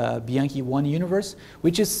symmetric Bianchi 1 universe,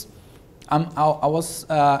 which is, I was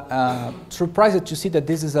surprised to see that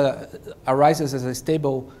this arises as a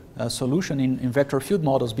stable solution in vector field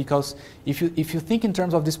models, because if you think in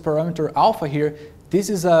terms of this parameter alpha here, this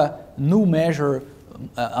is a new measure,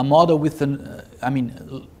 a model with an,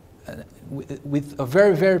 with a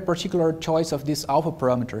very, very particular choice of this alpha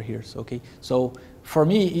parameter here. So, okay, so for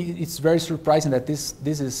me, it's very surprising that this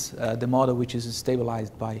is the model which is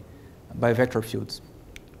stabilized by vector fields.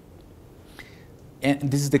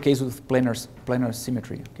 And this is the case with planar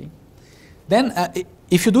symmetry. Okay, then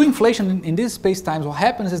if you do inflation in these spacetimes, what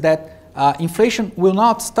happens is that inflation will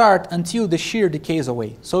not start until the shear decays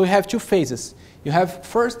away. So you have two phases. You have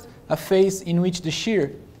first a phase in which the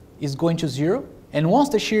shear is going to 0. And once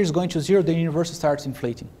the shear is going to 0, the universe starts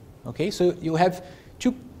inflating. Okay, so you have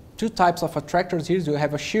two types of attractors here. You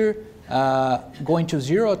have a shear going to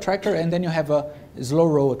 0 attractor, and then you have a slow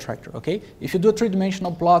roll attractor. Okay, if you do a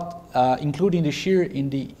three-dimensional plot, including the shear in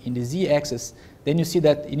the z-axis, then you see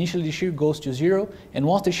that initially the shear goes to 0, and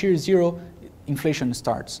once the shear is 0, inflation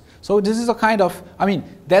starts. So this is a kind of,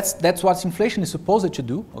 that's what inflation is supposed to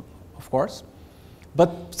do, of course.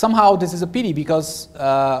 But somehow this is a pity, because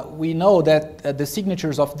we know that the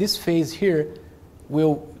signatures of this phase here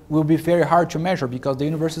will be very hard to measure, because the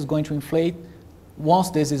universe is going to inflate once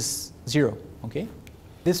this is 0. Okay,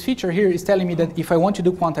 this feature here is telling me that if I want to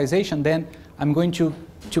do quantization, then I'm going to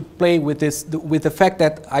play with this, with the fact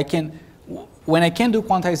that when I can do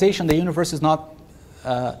quantization, the universe is not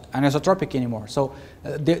anisotropic anymore. So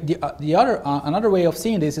another way of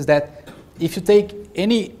seeing this is that if you take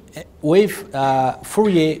any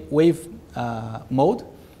Fourier wave mode,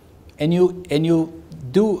 and you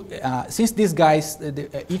do, since these guys,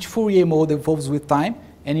 each Fourier mode evolves with time,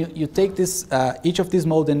 and you take this each of these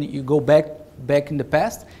modes and you go back in the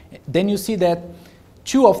past, then you see that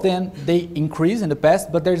two of them, they increase in the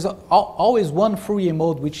past, but there's always one Fourier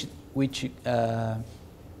mode which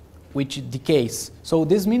decays. So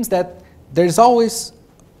this means that there's always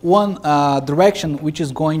one direction which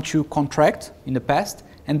is going to contract in the past,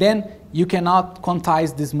 and then you cannot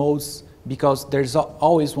quantize these modes because there's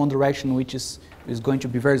always one direction which is going to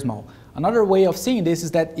be very small. Another way of seeing this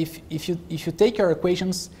is that if you take your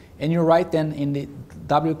equations and you write them in the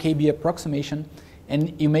WKB approximation,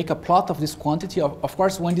 and you make a plot of this quantity, of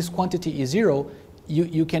course when this quantity is 0,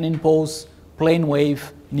 you can impose plane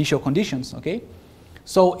wave initial conditions. Okay,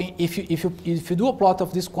 so if you do a plot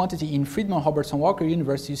of this quantity in Friedmann-Robertson-Walker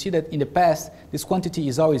universe, you see that in the past this quantity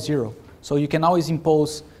is always 0. So you can always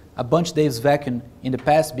impose a bunch-Davis vacuum in the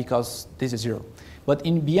past because this is 0. But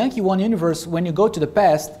in Bianchi 1 universe, when you go to the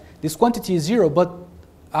past, this quantity is 0, but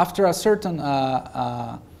after a certain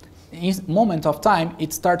moment of time,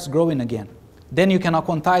 it starts growing again. Then you cannot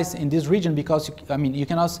quantize in this region because you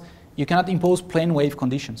cannot impose plane wave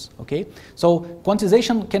conditions. Okay, so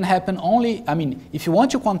quantization can happen only. If you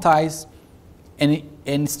want to quantize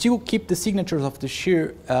and still keep the signatures of the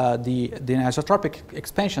shear, the isotropic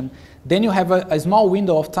expansion, then you have a small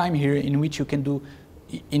window of time here in which you can do,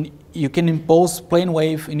 you can impose plane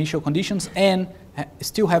wave initial conditions and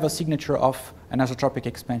still have a signature of an isotropic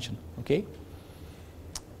expansion, okay?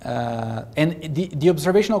 And the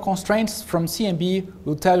observational constraints from CMB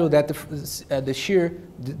will tell you that the shear,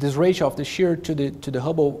 this ratio of the shear to the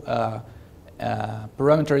Hubble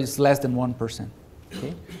parameter is less than 1%.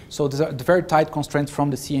 Okay? So these are the very tight constraints from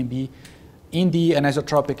the CMB in the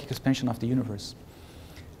anisotropic expansion of the universe.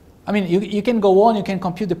 I mean, you can go on, you can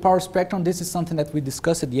compute the power spectrum. This is something that we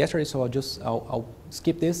discussed yesterday, so I'll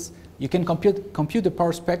skip this. You can compute the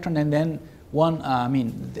power spectrum, and then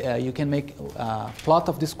you can make a plot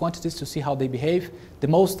of these quantities to see how they behave. The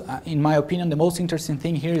most, in my opinion, the most interesting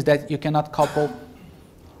thing here is that you cannot couple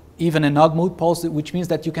even and odd mode poles, which means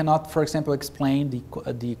that you cannot, for example, explain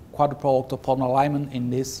the quadrupole octopole alignment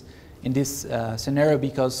in this scenario,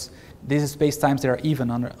 because these space-times, they are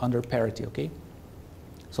even under parity, okay?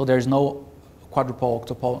 So there's no quadrupole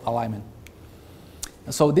octopole alignment.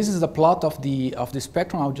 So this is the plot of the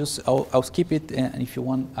spectrum. I'll skip it, and if you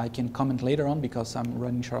want, I can comment later on because I'm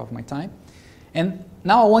running short of my time. And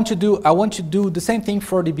now I want to do the same thing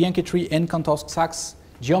for the Bianchi tree and Cantor-Sachs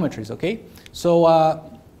geometries. Okay. So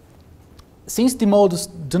since the modes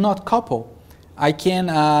do not couple, I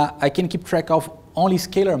can keep track of only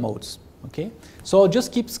scalar modes. Okay. So I'll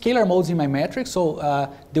just keep scalar modes in my metric. So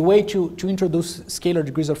the way to introduce scalar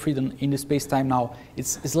degrees of freedom in the space-time now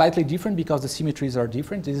is slightly different because the symmetries are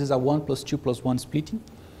different. This is a 1 + 2 + 1 splitting.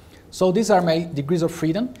 So these are my degrees of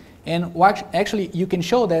freedom. And actually, you can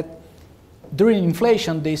show that during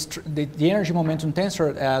inflation, the energy momentum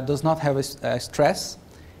tensor does not have a stress.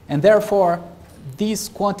 And therefore, this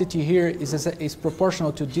quantity here is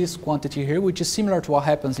proportional to this quantity here, which is similar to what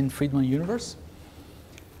happens in Friedmann universe.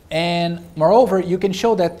 And moreover, you can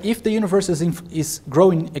show that if the universe is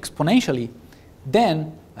growing exponentially,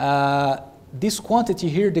 then this quantity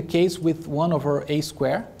here decays with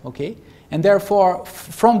 1/a², okay? And therefore,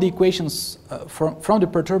 from the equations, from the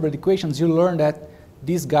perturbed equations, you learn that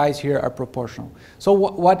these guys here are proportional. So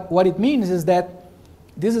what it means is that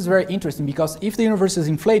this is very interesting, because if the universe is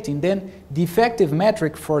inflating, then the effective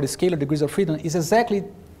metric for the scalar degrees of freedom is exactly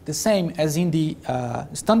the same as in the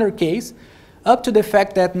standard case, up to the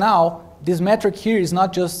fact that now this metric here is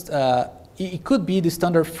not just, it could be the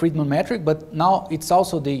standard Friedmann metric, but now it's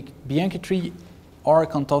also the Bianchi tree or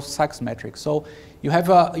Cantor-Sachs metric. So you have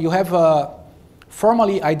a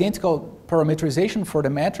formally identical parameterization for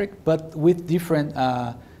the metric, but with different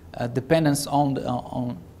dependence on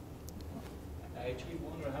I actually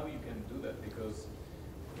wonder how you can do that, because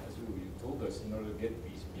as you told us, in order to get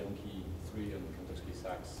these Bianchi 3 and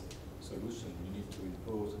Cantor-Sachs solution, you need to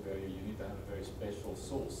impose you need to have a very special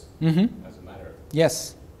source as a matter.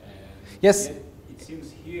 Yes. And yes. Yet it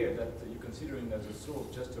seems here that you're considering as a source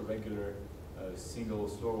just a regular single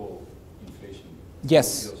slow inflation.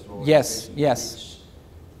 Yes. Yes. Inflation, Yes.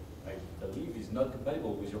 Which I believe is not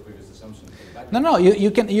compatible with your previous assumption. No.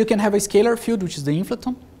 You can have a scalar field, which is the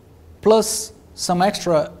inflaton, plus some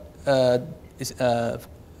extra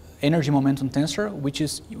energy momentum tensor, which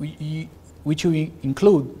you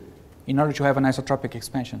include in order to have an isotropic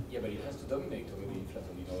expansion. Yeah, but it has to dominate over the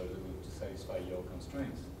inflaton in order to satisfy your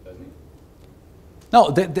constraints, doesn't it? No,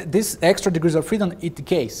 this extra degrees of freedom, it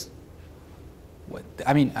decays.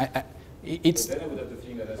 I mean, it's... But then I would have the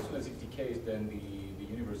feeling that as soon as it decays, then the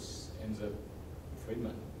universe ends up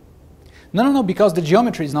Friedmann. No, because the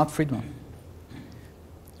geometry is not Friedmann.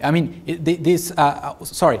 I mean,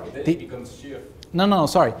 sorry. Then it becomes shear. No,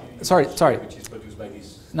 sorry. Which is produced by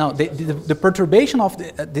this. Now, the perturbation of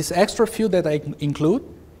this extra field that I include,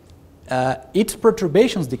 its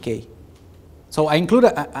perturbations decay. So I include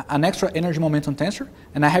an extra energy momentum tensor,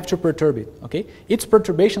 and I have to perturb it, okay? Its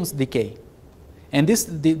perturbations decay. And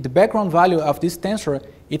the background value of this tensor,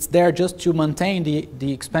 it's there just to maintain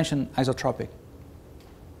the expansion isotropic.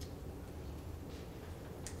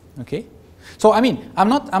 Okay? So I mean, I'm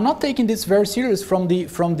not taking this very serious from the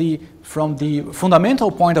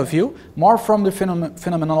fundamental point of view, more from the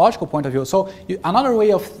phenomenological point of view. So another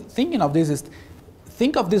way of thinking of this is,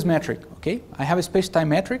 think of this metric. Okay, I have a space-time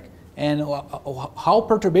metric, and how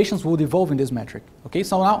perturbations would evolve in this metric. Okay,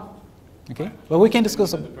 so now, okay, well we can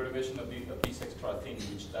discuss the perturbation of this extra thing,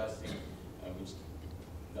 which does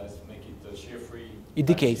make it shear-free. It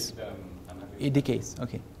decays. It decays.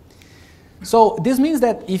 Okay. So this means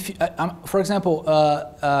that if, for example,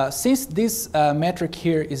 since this metric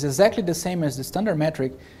here is exactly the same as the standard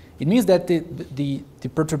metric, it means that the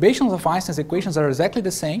perturbations of Einstein's equations are exactly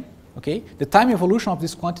the same. Okay, the time evolution of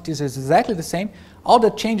these quantities is exactly the same. All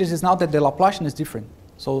that changes is now that the Laplacian is different.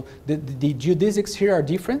 So the geodesics here are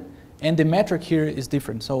different, and the metric here is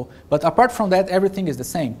different. So, but apart from that, everything is the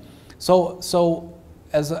same. So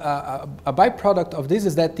as a byproduct of this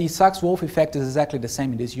is that the Sachs-Wolf effect is exactly the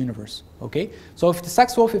same in this universe. Okay, so if the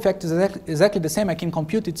Sachs-Wolf effect is exactly the same, I can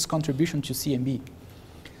compute its contribution to C and B.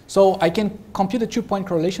 So I can compute a 2-point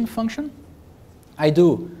correlation function. I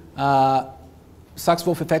do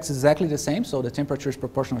Sachs-Wolf effect is exactly the same, so the temperature is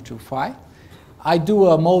proportional to phi. I do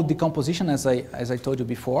a mode decomposition as I told you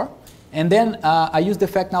before, and then I use the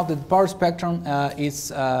fact now that the power spectrum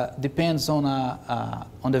depends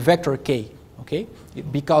on the vector k. Okay,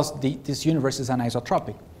 because this universe is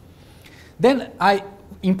anisotropic. Then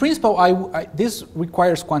in principle, this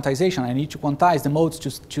requires quantization. I need to quantize the modes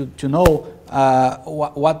to know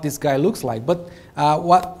what this guy looks like. But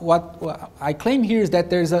what I claim here is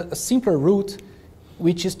that there's a simpler route,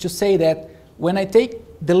 which is to say that when I take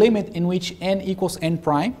the limit in which n equals n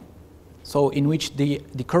prime, so in which the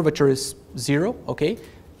curvature is 0, okay,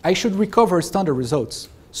 I should recover standard results.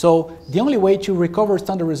 So the only way to recover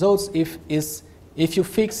standard results is if you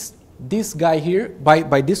fix this guy here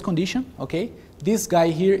by this condition, okay? This guy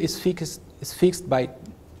here is fixed by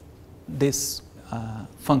these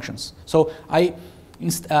functions. So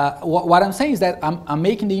what I'm saying is that I'm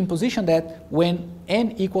making the imposition that when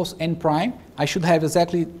n equals n prime, I should have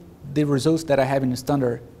exactly the results that I have in the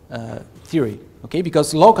standard theory, okay?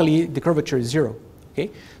 Because locally the curvature is 0, okay?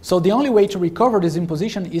 So the only way to recover this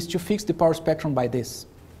imposition is to fix the power spectrum by this.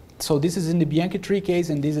 So this is in the Bianchi tree case,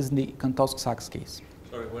 and this is in the Kantowski-Sachs case.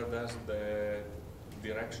 Sorry, where does the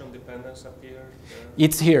direction dependence appear?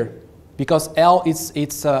 It's here, because L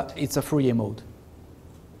it's a Fourier mode.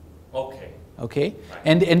 Okay. Okay, Right.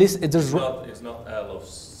 and this It's not L of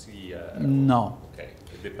C. No. Okay.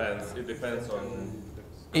 It depends on.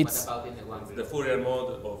 It's what about in the one the Fourier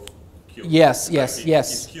mode of Q. Yes, Like yes, it's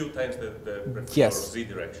yes. Q times the Yes. Z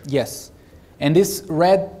direction. Yes, and this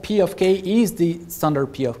red P of k is the standard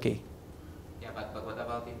P of k. Yeah, but what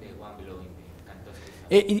about in the one below in the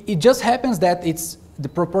Kantowski? It just happens that it's the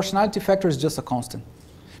proportionality factor is just a constant.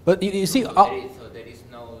 But you see, So there is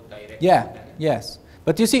no direct yeah, dependence? yes.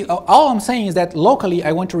 But you see, all I'm saying is that locally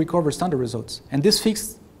I want to recover standard results, and this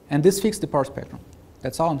fixed the power spectrum.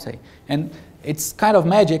 That's all I'm saying. And it's kind of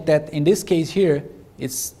magic that in this case here,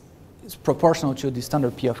 it's proportional to the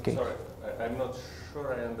standard P of k. Sorry, I'm not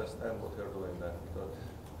sure I understand what you're doing then. But,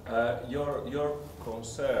 your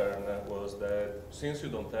concern was that since you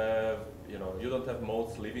don't have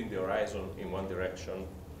modes leaving the horizon in one direction.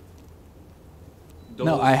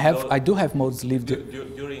 No, I do have modes leave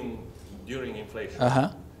during inflation.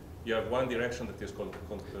 You have one direction that is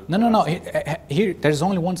No. Here, there's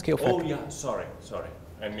only one scale factor. Oh yeah, sorry.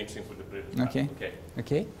 I'm mixing with the previous. Okay. Okay.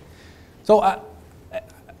 Okay. So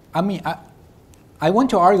I mean, I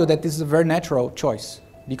want to argue that this is a very natural choice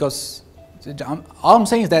because all I'm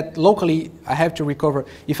saying is that locally I have to recover.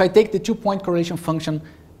 If I take the 2-point correlation function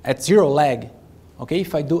at 0 lag, okay,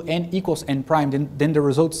 if I do n equals n prime, then the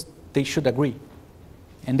results, they should agree.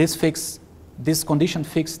 And this condition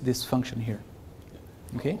fixes this function here.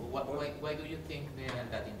 Okay? Why do you think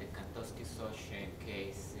that in the Kantowski-Sachs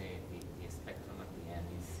case, the spectrum at the end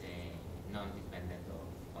is non-dependent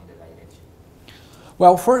on the direction?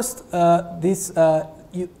 Well, first,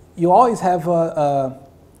 you always have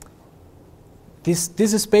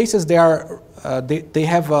these spaces. They are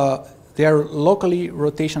locally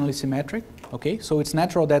rotationally symmetric. Okay, so it's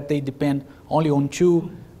natural that they depend only on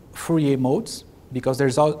 2 Fourier modes because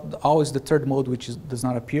there's always the third mode which does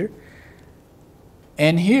not appear.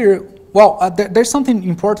 And here, well, there's something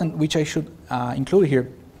important which I should include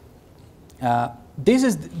here. This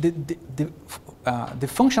is the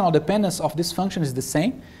functional dependence of this function is the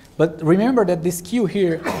same, but remember that this Q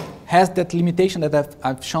here has that limitation that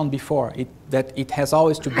I've shown before, that it has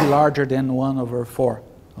always to be larger than 1/4,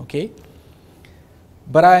 okay?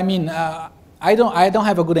 But I mean, I don't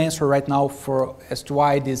have a good answer right now as to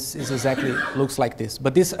why this is exactly looks like this,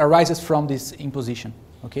 but this arises from this imposition,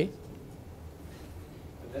 okay?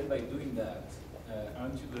 But then by doing that,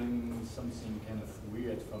 aren't you doing something kind of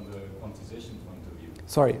weird from the quantization point of view?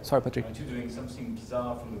 Sorry, Patrick. Aren't you doing something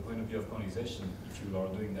bizarre from the point of view of quantization if you are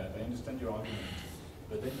doing that? I understand your argument,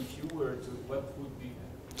 but then if you were to, what would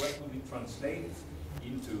it translate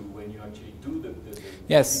into when you actually do the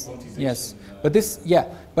yes, quantization? yes. But this, yeah.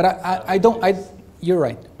 But I don't. You're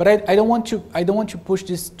right. But I don't want to push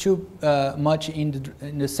this too much in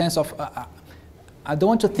the sense of I don't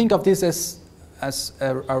want to think of this as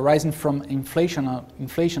arising from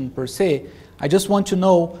inflation per se. I just want to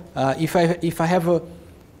know if I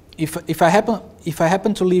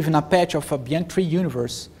happen to live in a patch of a Bianchi tree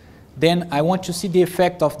universe, then I want to see the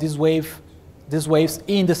effect of these waves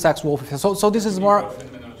in the Sachs-Wolf effect. So this is more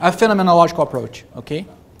a phenomenological approach. Okay.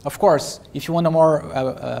 Of course, if you want a more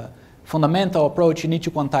fundamental approach, you need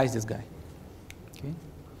to quantize this guy. Okay.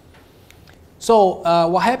 So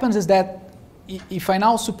what happens is that if I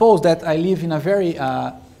now suppose that I live in a very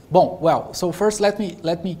so first let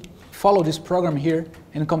me follow this program here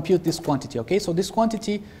and compute this quantity. Okay, so this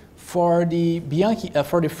quantity for the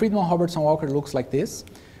for the Friedman-Robertson-Walker looks like this.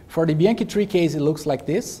 For the Bianchi tree case, it looks like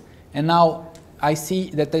this. And now I see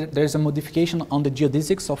that there's a modification on the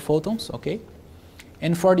geodesics of photons. Okay,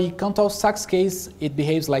 and for the Cantor-Sachs case, it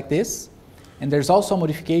behaves like this. And there's also a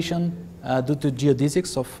modification due to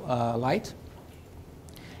geodesics of light.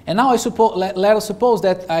 And now let us suppose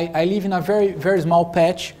that I live in a very, very small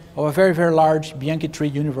patch of a very, very large Bianchi tree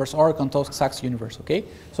universe or Cantor-Sachs universe, okay?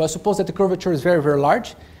 So I suppose that the curvature is very, very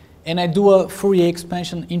large, and I do a Fourier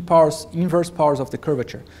expansion in powers, inverse powers of the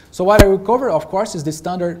curvature. So what I recover, of course, is the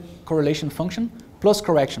standard correlation function plus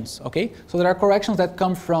corrections, okay? So there are corrections that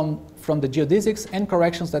come from the geodesics and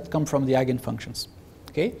corrections that come from the eigenfunctions,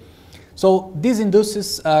 okay? So this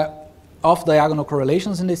induces off-diagonal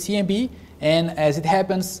correlations in the CMB, and as it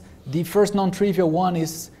happens, the first non-trivial one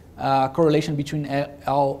is correlation between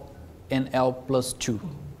L and L plus 2.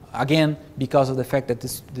 Again, because of the fact that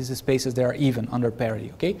these spaces, they are even under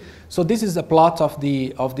parity, okay? So this is a plot of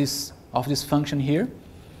this function here.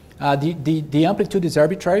 The amplitude is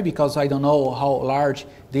arbitrary because I don't know how large.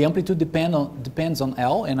 The amplitude depends on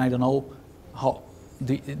L, and I don't know how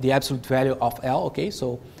the absolute value of L, okay?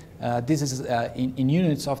 So this is in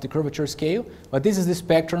units of the curvature scale, but this is the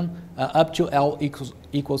spectrum up to L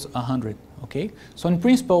equals 100. Okay, so in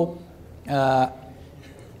principle, I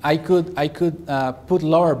could put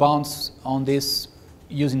lower bounds on this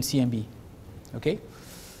using CMB. Okay,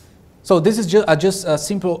 so this is just a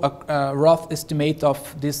simple rough estimate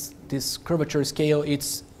of this curvature scale. There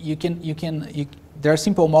are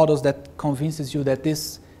simple models that convinces you that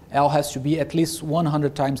this L has to be at least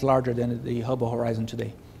 100 times larger than the Hubble horizon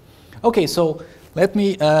today. Okay, so let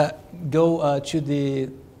me go to the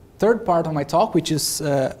third part of my talk, which is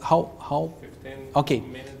how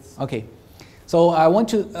 15 minutes. Okay. So I want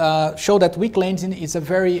to show that weak lensing is a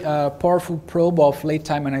very powerful probe of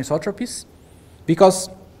late-time anisotropies, because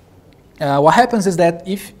what happens is that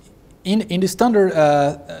if in the standard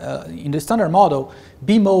model,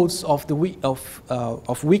 B modes of weak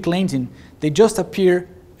lensing, they just appear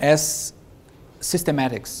as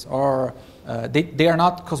systematics, or they are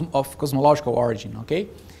not of cosmological origin, okay?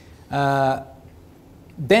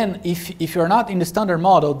 Then if you're not in the standard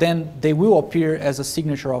model, then they will appear as a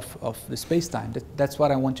signature of the space-time. That's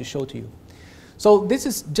what I want to show to you. So this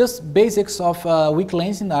is just basics of weak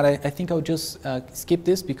lensing. I think I'll just skip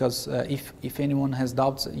this, because if anyone has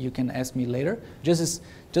doubts, you can ask me later. Just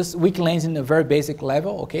weak lensing at a very basic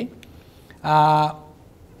level, okay?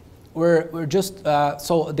 We're just,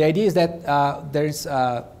 so the idea is that there's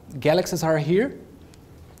galaxies are here.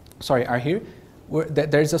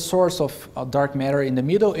 There's a source of dark matter in the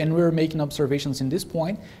middle, and we're making observations in this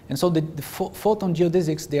point. And so the photon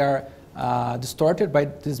geodesics, they are distorted by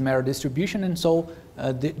this matter distribution, and so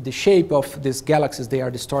the shape of these galaxies, they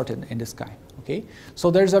are distorted in the sky. Okay,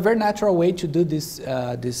 so there's a very natural way to do this,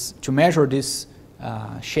 to measure this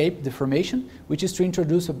shape deformation, which is to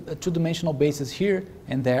introduce a two-dimensional basis here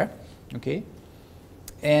and there. Okay,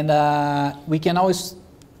 and we can always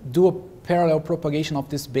do a parallel propagation of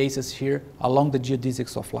this basis here along the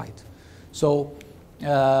geodesics of light. So,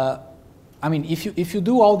 I mean, if you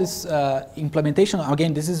do all this implementation,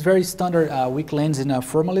 again, this is very standard weak lensing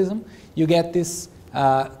formalism. You get this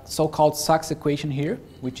so-called Sachs equation here,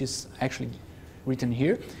 which is actually written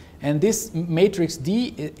here. And this matrix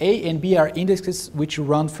D, A and B are indexes which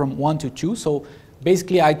run from 1 to 2. So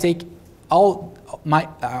basically, I take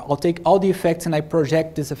I'll take all the effects and I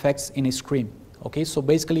project these effects in a screen. Okay, so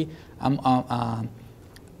basically, I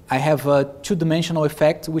have a two-dimensional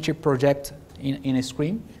effect which I project in a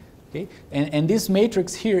screen. Okay, and this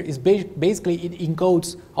matrix here is basically it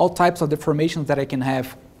encodes all types of deformations that I can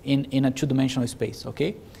have in a two-dimensional space.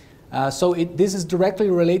 Okay, so this is directly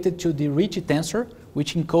related to the Ricci tensor,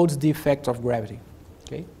 which encodes the effect of gravity.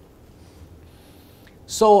 Okay,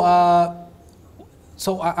 so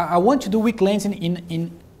I want to do weak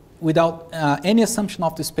lensing without any assumption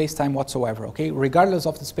of the space-time whatsoever. Okay, regardless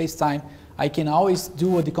of the space-time, I can always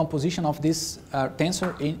do a decomposition of this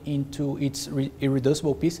tensor into its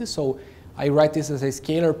irreducible pieces. So I write this as a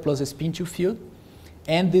scalar plus a spin-2 field,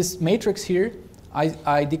 and this matrix here,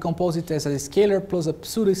 I decompose it as a scalar plus a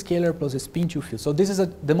pseudo-scalar plus a spin-2 field. So this is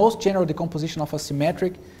the most general decomposition of a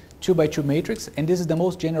symmetric 2x2 matrix, and this is the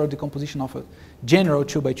most general decomposition of a general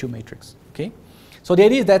 2x2 matrix. Okay, so the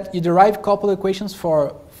idea is that you derive coupled equations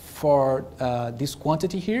for this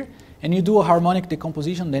quantity here, and you do a harmonic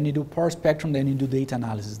decomposition, then you do power spectrum, then you do data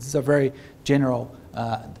analysis. This is a very general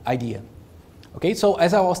idea. Okay, so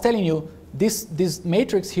as I was telling you, this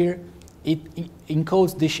matrix here, it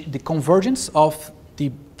encodes the convergence of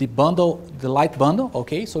the bundle, the light bundle.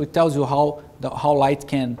 Okay, so it tells you how light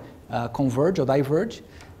can converge or diverge.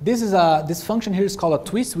 This function here is called a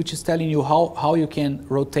twist, which is telling you how you can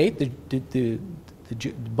rotate the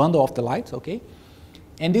bundle of the light. Okay,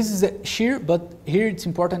 and this is a shear, but here it's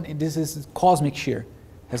important. This is cosmic shear.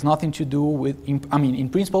 Has nothing to do with. In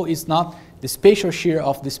principle, it's not the spatial shear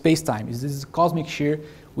of the space-time. This is cosmic shear,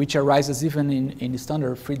 which arises even in the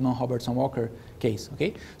standard Friedmann-Robertson-Walker case.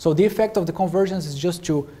 Okay, so the effect of the convergence is just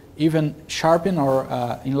to even sharpen or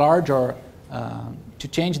enlarge or to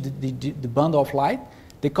change the bundle of light.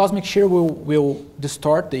 The cosmic shear will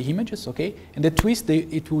distort the images. Okay, and the twist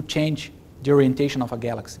it will change the orientation of a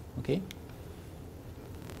galaxy. Okay.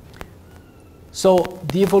 So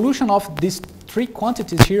the evolution of these three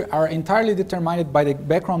quantities here are entirely determined by the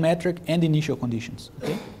background metric and the initial conditions.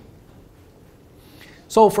 Okay.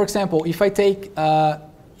 So, for example, if I take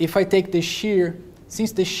the shear,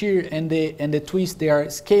 since the shear and the twist they are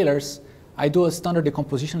scalars, I do a standard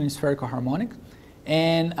decomposition in spherical harmonic,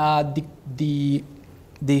 and the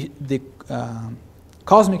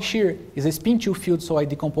cosmic shear is a spin-2 field, so I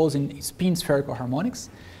decompose in spin spherical harmonics.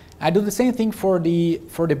 I do the same thing for the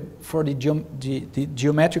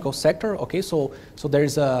geometrical sector. Okay, so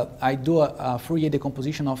there's I do a Fourier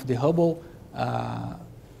decomposition of the Hubble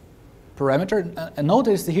parameter.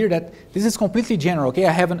 Notice here that this is completely general. Okay,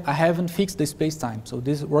 I haven't fixed the space-time, so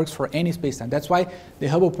this works for any space-time. That's why the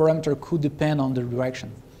Hubble parameter could depend on the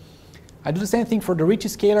direction. I do the same thing for the Ricci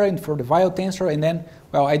scalar and for the Weyl tensor, and then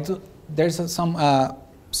there's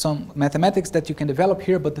some mathematics that you can develop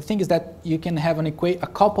here, but the thing is that you can have a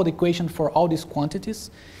coupled equation for all these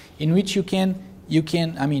quantities, in which you can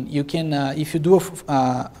if you do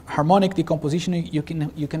a harmonic decomposition, you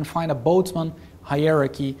can find a Boltzmann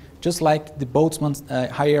hierarchy, just like the Boltzmann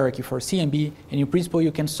hierarchy for CMB, and in principle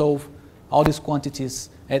you can solve all these quantities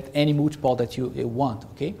at any multiple that you want.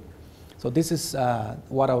 Okay, so this is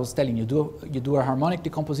what I was telling you. You do a harmonic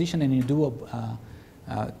decomposition, and you do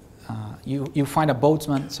you find a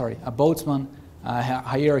Boltzmann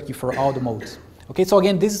hierarchy for all the modes. Okay, so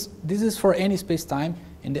again, this is for any space-time,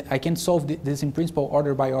 and I can solve this in principle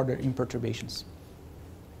order by order imperturbations.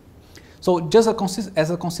 So just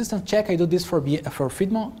as a consistent check, I do this for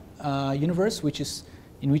Friedmann universe,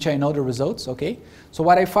 in which I know the results. Okay, so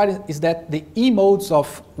what I find is that the E modes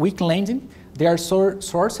of weak lensing, they are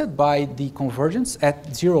sourced by the convergence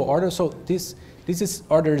at 0 order. So this is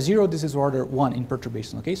order 0, this is order 1 in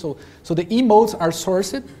perturbation. Okay, so the E modes are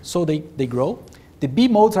sourced, so they grow. The B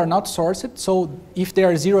modes are not sourced, so if they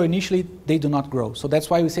are 0 initially, they do not grow. So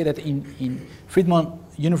that's why we say that in Friedmann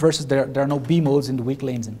universes there are no B modes in the weak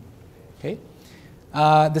lensing. Okay,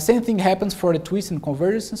 the same thing happens for the twist and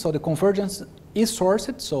convergence. So the convergence is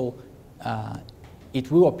sourced, so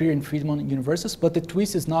it will appear in Friedmann universes, but the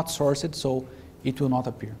twist is not sourced, so it will not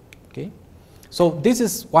appear. Okay. So this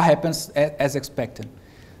is what happens as expected.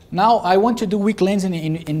 Now I want to do weak lensing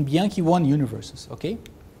in Bianchi 1 universes. Okay.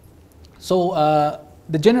 So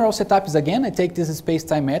the general setup is, again, I take this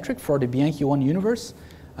space-time metric for the Bianchi 1 universe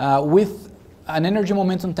with an energy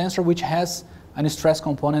momentum tensor which has a stress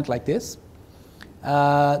component like this.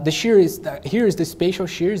 The shear is here is the spatial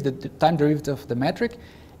shear, is the time derivative of the metric,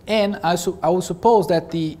 and I will suppose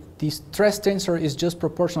that the stress tensor is just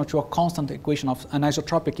proportional to a constant equation of an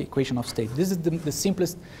isotropic equation of state. This is the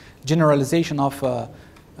simplest generalization of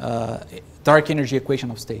dark energy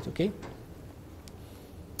equation of state. Okay.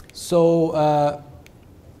 So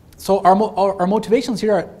our motivations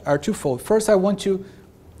here are twofold. First,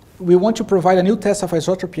 we want to provide a new test of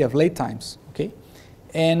isotropy of late times. Okay,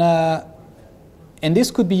 and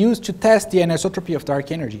this could be used to test the anisotropy of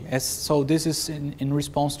dark energy. So this is in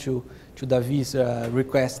response to David's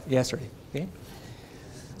request yesterday. Okay.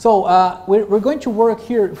 So we're going to work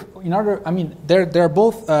here in order. There are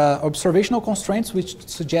both observational constraints which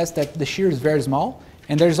suggest that the shear is very small,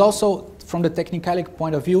 and there's also, from the technicality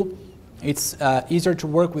point of view, it's easier to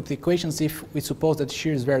work with the equations if we suppose that the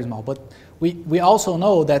shear is very small. But we also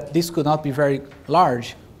know that this could not be very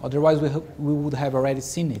large, otherwise we would have already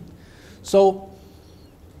seen it. So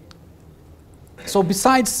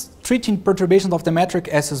besides treating perturbations of the metric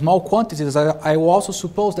as small quantities, I will also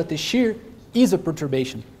suppose that the shear is a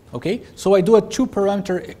perturbation. Okay, so I do a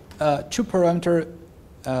two-parameter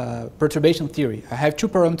perturbation theory. I have two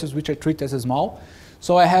parameters which I treat as small.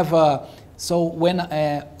 So I have,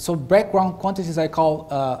 so background quantities I call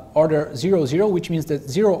order 0, 0, which means that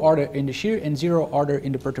 0 order in the shear and 0 order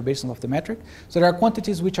in the perturbations of the metric. So there are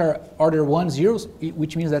quantities which are order 1, 0,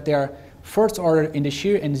 which means that they are first order in the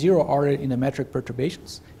shear and 0 order in the metric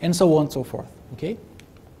perturbations, and so on and so forth, okay?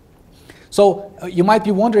 So you might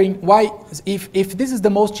be wondering why, if this is the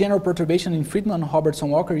most general perturbation in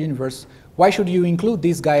Friedmann-Robertson-Walker universe, why should you include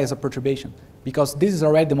this guy as a perturbation? Because this is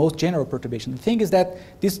already the most general perturbation. The thing is that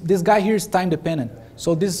this guy here is time dependent.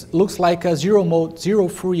 So this looks like a zero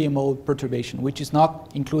Fourier mode perturbation, which is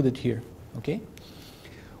not included here, okay?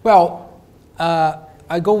 Well,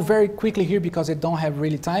 I go very quickly here because I don't have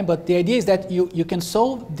really time, but the idea is that you can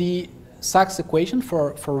solve the Sachs equation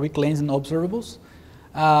for weak Lenzing observables.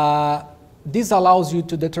 This allows you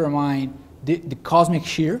to determine the cosmic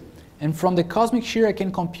shear, and from the cosmic shear I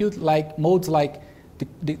can compute like modes like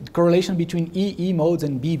the correlation between EE modes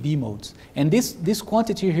and BB modes. And this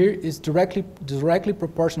quantity here is directly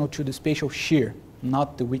proportional to the spatial shear,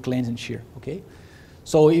 not the weak Lenzing shear, okay?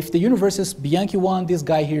 So if the universe is Bianchi 1, this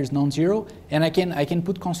guy here is non-zero, and I can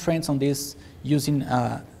put constraints on this using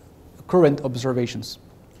current observations.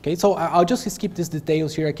 Okay, so I'll just skip these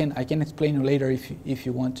details here. I can explain you later if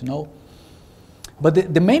you want to know.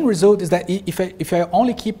 But the main result is that if I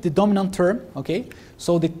only keep the dominant term, okay,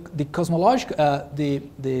 so the cosmological,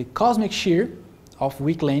 the cosmic shear of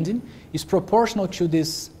weak Lenzing is proportional to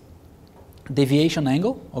this deviation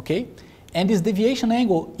angle, okay, and this deviation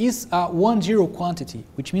angle is a 1-0 quantity,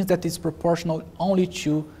 which means that it's proportional only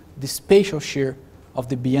to the spatial shear of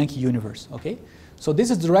the Bianchi universe, okay. So this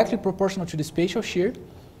is directly proportional to the spatial shear.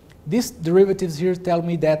 These derivatives here tell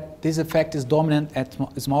me that this effect is dominant at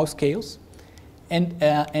small scales.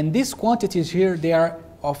 And these quantities here, they are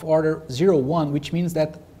of order 0, 1, which means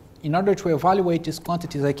that in order to evaluate these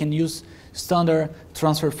quantities, I can use standard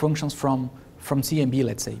transfer functions from C and B,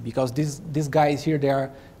 let's say, because these guys here, they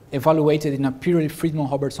are evaluated in a purely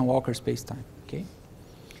Friedmann-Robertson-Walker spacetime, okay?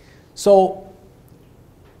 So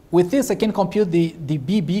with this, I can compute the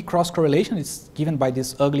BB cross correlation. It's given by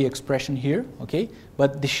this ugly expression here, okay?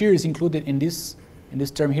 But the shear is included in this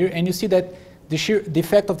term here, and you see that the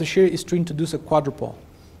effect of the shear is to introduce a quadrupole,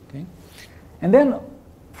 okay? And then,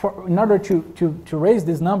 in order to raise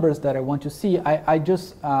these numbers that I want to see,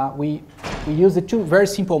 we use the two very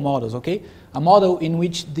simple models, okay? A model in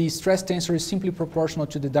which the stress tensor is simply proportional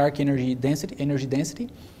to the dark energy density,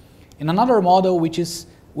 and another model which is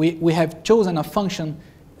we have chosen a function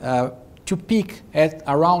to peak at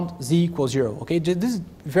around z equals 0, okay? This is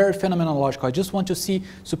very phenomenological. I just want to see,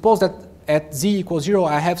 suppose that at z equals 0,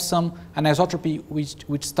 I have some anisotropy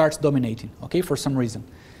which starts dominating, okay, for some reason.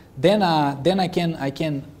 Then I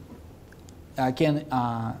can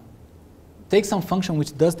take some function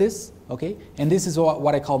which does this, okay, and this is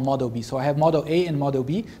what I call model B. So I have model A and model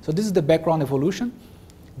B. So this is the background evolution.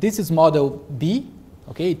 This is model B,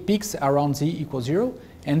 okay, it peaks around z equals 0,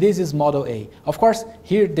 and this is model A. Of course,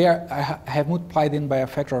 here I have multiplied in by a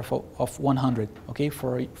factor of 100, okay,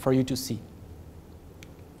 for you to see.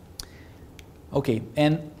 Okay,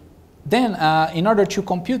 and then in order to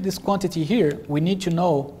compute this quantity here, we need to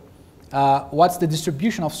know what's the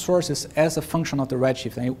distribution of sources as a function of the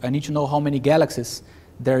redshift. I need to know how many galaxies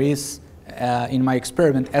there is in my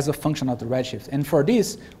experiment as a function of the redshift. And for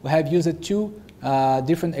this, we have used two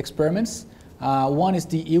different experiments. One is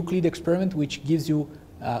the Euclid experiment, which gives you,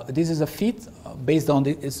 this is a fit based on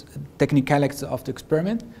the technicalities of the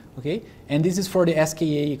experiment, okay? And this is for the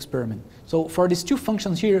SKA experiment. So for these two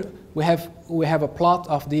functions here, we have a plot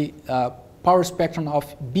of the power spectrum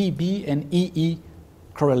of BB and EE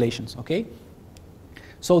correlations, okay?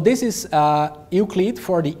 So this is Euclid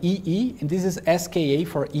for the EE, and this is SKA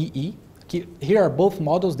for EE. Here are both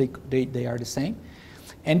models, they are the same.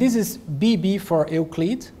 And this is BB for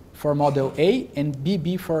Euclid for model A, and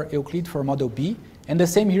BB for Euclid for model B, and the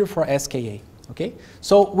same here for SKA, okay?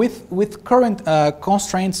 So with current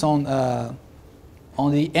constraints on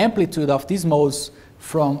the amplitude of these modes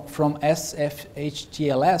from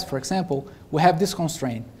SFHTLS, for example, we have this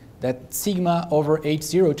constraint that sigma over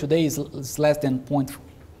H0 today is less than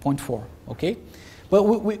 0.4, okay? But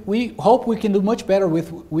we hope we can do much better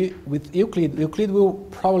with Euclid. Euclid will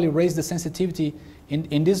probably raise the sensitivity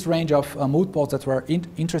in this range of multiples that we're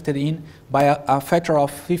interested in by a factor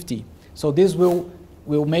of 50. So this will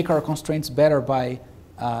make our constraints better by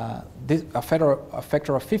a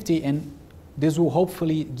factor of 50, and this will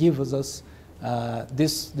hopefully give us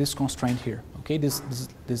this constraint here, okay,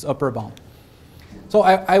 this upper bound. So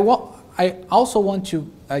I also want to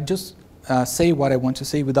just say what I want to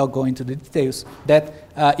say without going into the details, that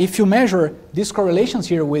if you measure these correlations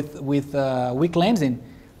here with weak Lenzing,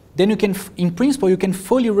 then you can, in principle, you can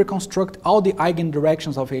fully reconstruct all the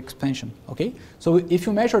eigendirections of expansion, okay? So if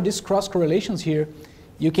you measure these cross correlations here,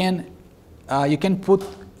 you can put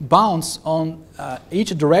bounds on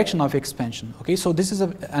each direction of expansion, okay? So this is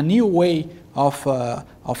a new way of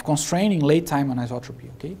constraining late-time anisotropy,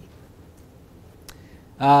 okay?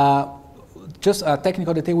 Just a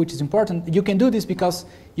technical detail which is important. You can do this because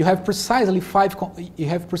you have precisely five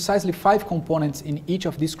components in each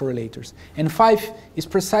of these correlators, and 5 is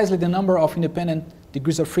precisely the number of independent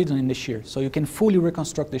degrees of freedom in the shear. So you can fully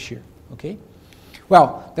reconstruct the shear. Okay.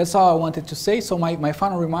 Well, that's all I wanted to say. So my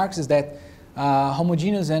final remarks is that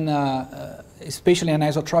homogeneous and spatially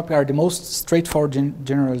anisotropic are the most straightforward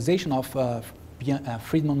generalization of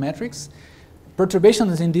Friedman metrics.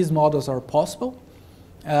 Perturbations in these models are possible.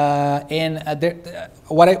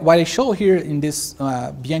 What I show here in this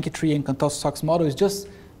Bianchi tree and Cantos-Stokes model is just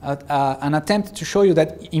an attempt to show you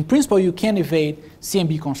that in principle you can evade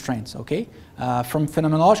CMB constraints, okay? From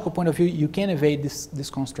phenomenological point of view, you can evade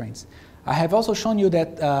these constraints. I have also shown you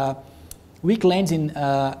that weak lensing,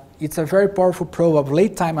 it's a very powerful probe of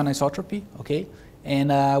late-time anisotropy, okay?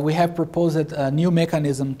 And we have proposed a new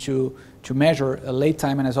mechanism to measure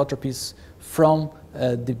late-time anisotropies from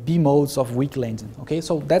the B modes of weak lensing. Okay,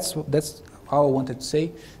 so that's all I wanted to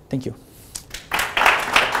say. Thank you.